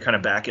flavor to kind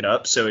of back it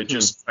up. So it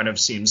just kind of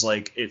seems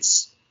like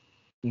it's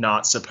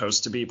not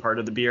supposed to be part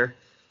of the beer.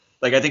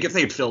 Like, I think if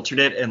they filtered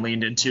it and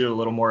leaned into a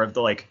little more of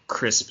the like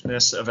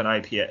crispness of an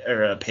IPA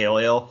or a pale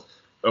ale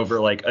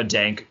over like a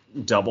dank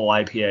double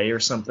IPA or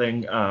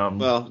something.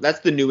 Well,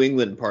 that's the New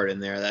England part in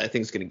there that I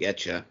think is going to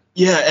get you.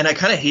 Yeah, and I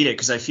kind of hate it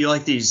because I feel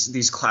like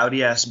these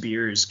cloudy ass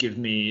beers give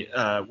me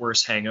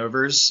worse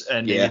hangovers,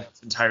 and maybe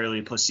it's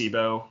entirely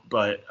placebo.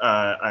 But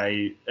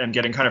I am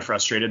getting kind of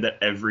frustrated that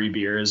every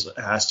beer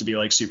has to be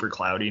like super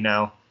cloudy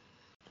now.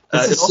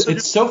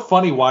 It's so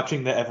funny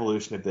watching the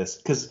evolution of this,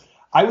 because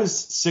I was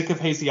sick of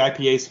hazy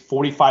IPAs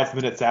 45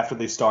 minutes after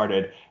they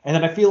started, and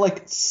then I feel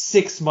like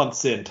 6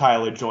 months in,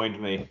 Tyler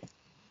joined me.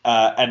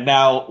 And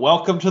now,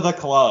 welcome to the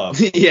club.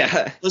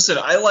 Yeah. Listen,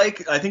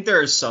 I think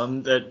there are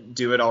some that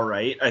do it all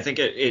right. I think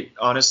it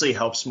honestly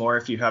helps more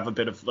if you have a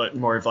bit of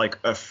more of like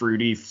a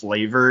fruity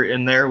flavor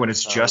in there. When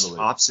it's just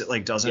hops, it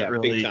like doesn't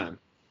really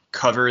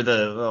cover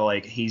the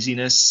like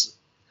haziness.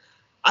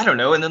 I don't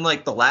know. And then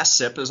like the last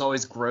sip is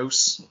always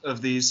gross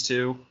of these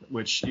two,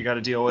 which you got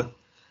to deal with.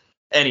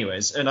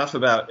 Anyways, enough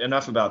about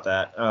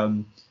that.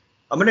 I'm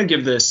gonna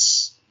give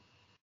this.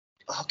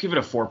 I'll give it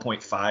a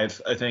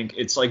 4.5. I think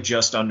it's like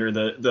just under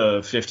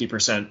the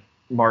 50%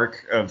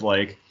 mark of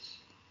like.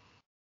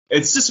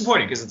 It's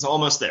disappointing because it's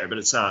almost there, but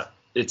it's not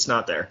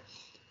there.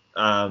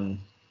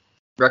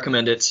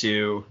 Recommend it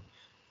to.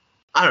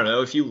 I don't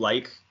know if you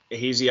like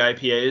hazy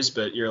IPAs,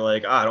 but you're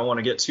like, I don't want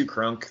to get too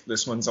crunk.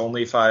 This one's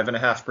only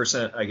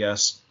 5.5%, I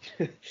guess.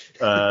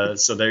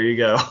 So there you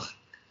go.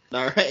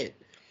 All right.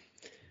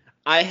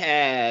 I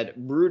had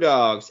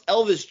Brewdog's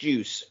Elvis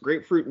Juice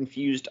Grapefruit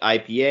Infused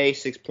IPA,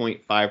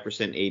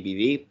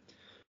 6.5%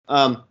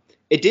 ABV.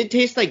 It did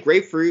taste like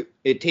grapefruit.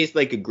 It tastes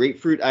like a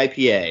grapefruit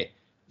IPA.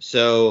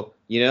 So,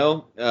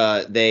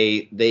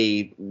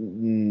 they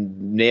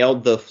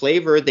nailed the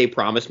flavor they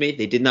promised me.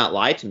 They did not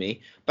lie to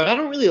me. But I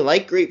don't really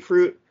like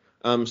grapefruit.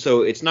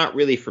 So it's not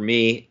really for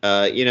me.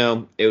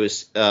 It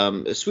was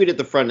sweet at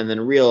the front and then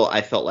real,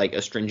 I felt like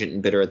astringent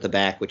and bitter at the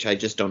back, which I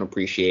just don't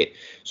appreciate.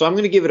 So I'm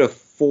going to give it a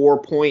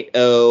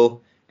 4.0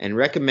 and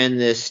recommend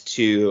this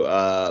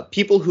to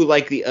people who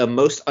like the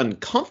most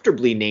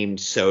uncomfortably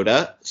named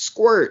soda,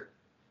 Squirt.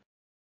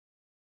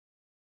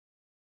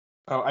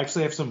 Oh, I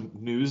actually have some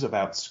news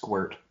about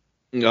Squirt.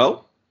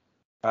 No?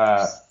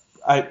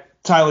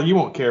 Tyler, you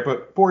won't care,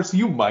 but Boris,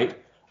 you might.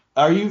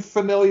 Are you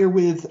familiar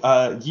with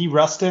Ye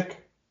Rustic?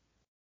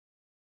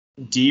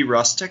 D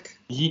Rustic?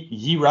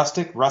 Ye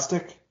Rustic?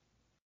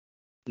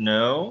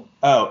 No.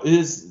 Oh, it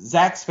is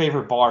Zach's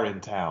favorite bar in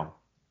town,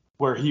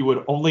 where he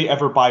would only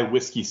ever buy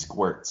whiskey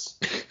squirts.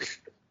 Is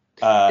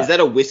that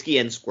a whiskey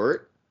and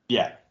squirt?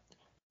 Yeah.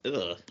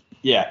 Ugh.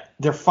 Yeah,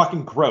 they're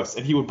fucking gross,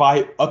 and he would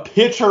buy a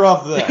pitcher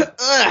of them.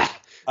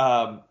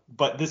 Ugh.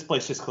 But this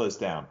place just closed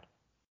down.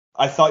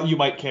 I thought you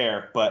might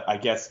care, but I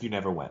guess you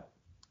never went.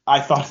 I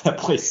thought that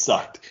place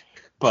sucked.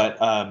 But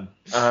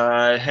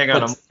hang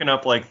on, I'm looking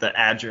up like the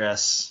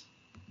address.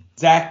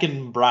 Zach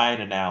and Brian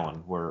and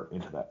Alan were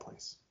into that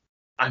place.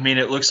 I mean,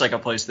 it looks like a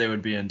place they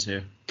would be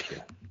into. Yeah,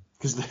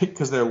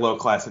 because they're low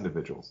class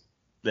individuals.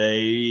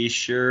 They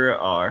sure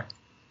are.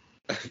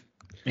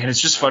 And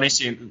it's just funny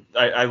seeing.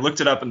 I looked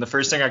it up, and the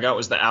first thing I got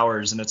was the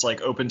hours, and it's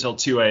like open till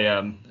 2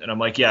 a.m. And I'm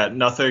like, yeah,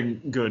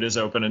 nothing good is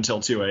open until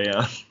 2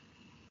 a.m.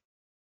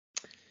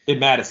 In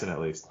Madison,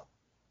 at least.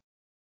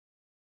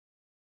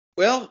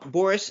 Well,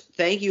 Boris,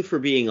 thank you for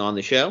being on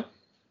the show.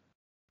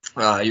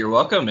 You're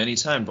welcome.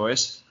 Anytime,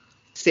 boys.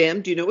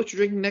 Sam, do you know what you're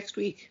drinking next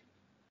week?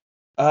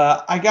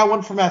 I got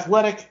one from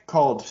Athletic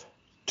called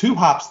 2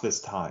 Hops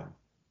this time.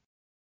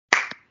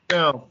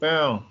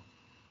 Bow.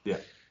 Yeah.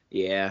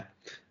 Yeah.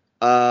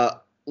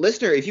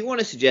 Listener, if you want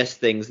to suggest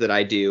things that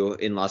I do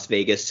in Las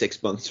Vegas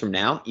 6 months from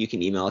now, you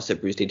can email us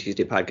at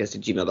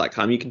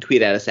brewsdaytuesdaypodcast@gmail.com. You can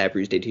tweet at us at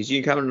brewsdaytuesday.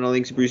 You can comment on our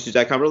links at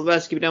brewsdays.com. All the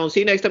best. Keep it down. We'll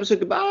see you next episode.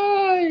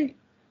 Goodbye.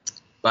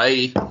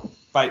 Bye.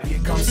 Bye. Here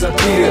comes a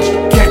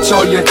beer, catch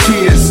all your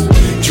tears.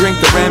 Drink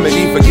the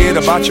remedy,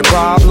 forget about your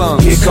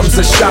problems. Here comes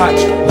a shot,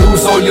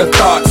 lose all your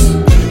thoughts.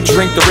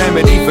 Drink the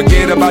remedy,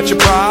 forget about your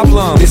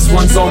problem. This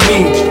one's on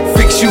me,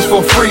 fix you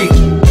for free.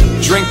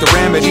 Drink the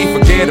remedy,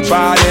 forget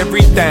about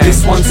everything.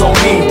 This one's on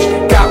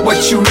me, got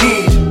what you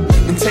need.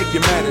 And take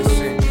your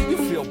medicine, you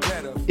feel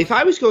better. If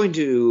I was going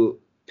to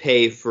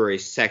pay for a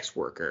sex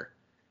worker,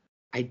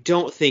 I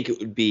don't think it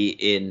would be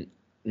in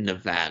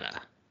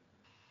Nevada.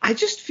 I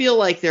just feel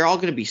like they're all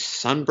going to be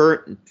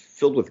sunburnt and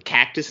filled with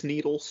cactus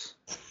needles.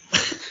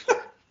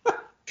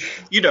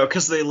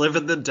 Because they live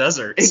in the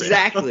desert.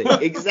 Exactly.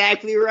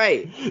 Exactly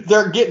right.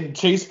 They're getting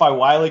chased by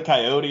Wile E.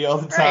 Coyote all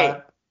the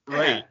time.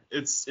 Right.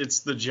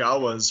 It's the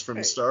Jawas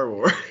from Star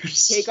Wars.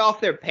 Take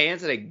off their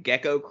pants and a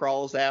gecko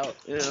crawls out.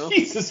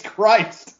 Jesus Christ.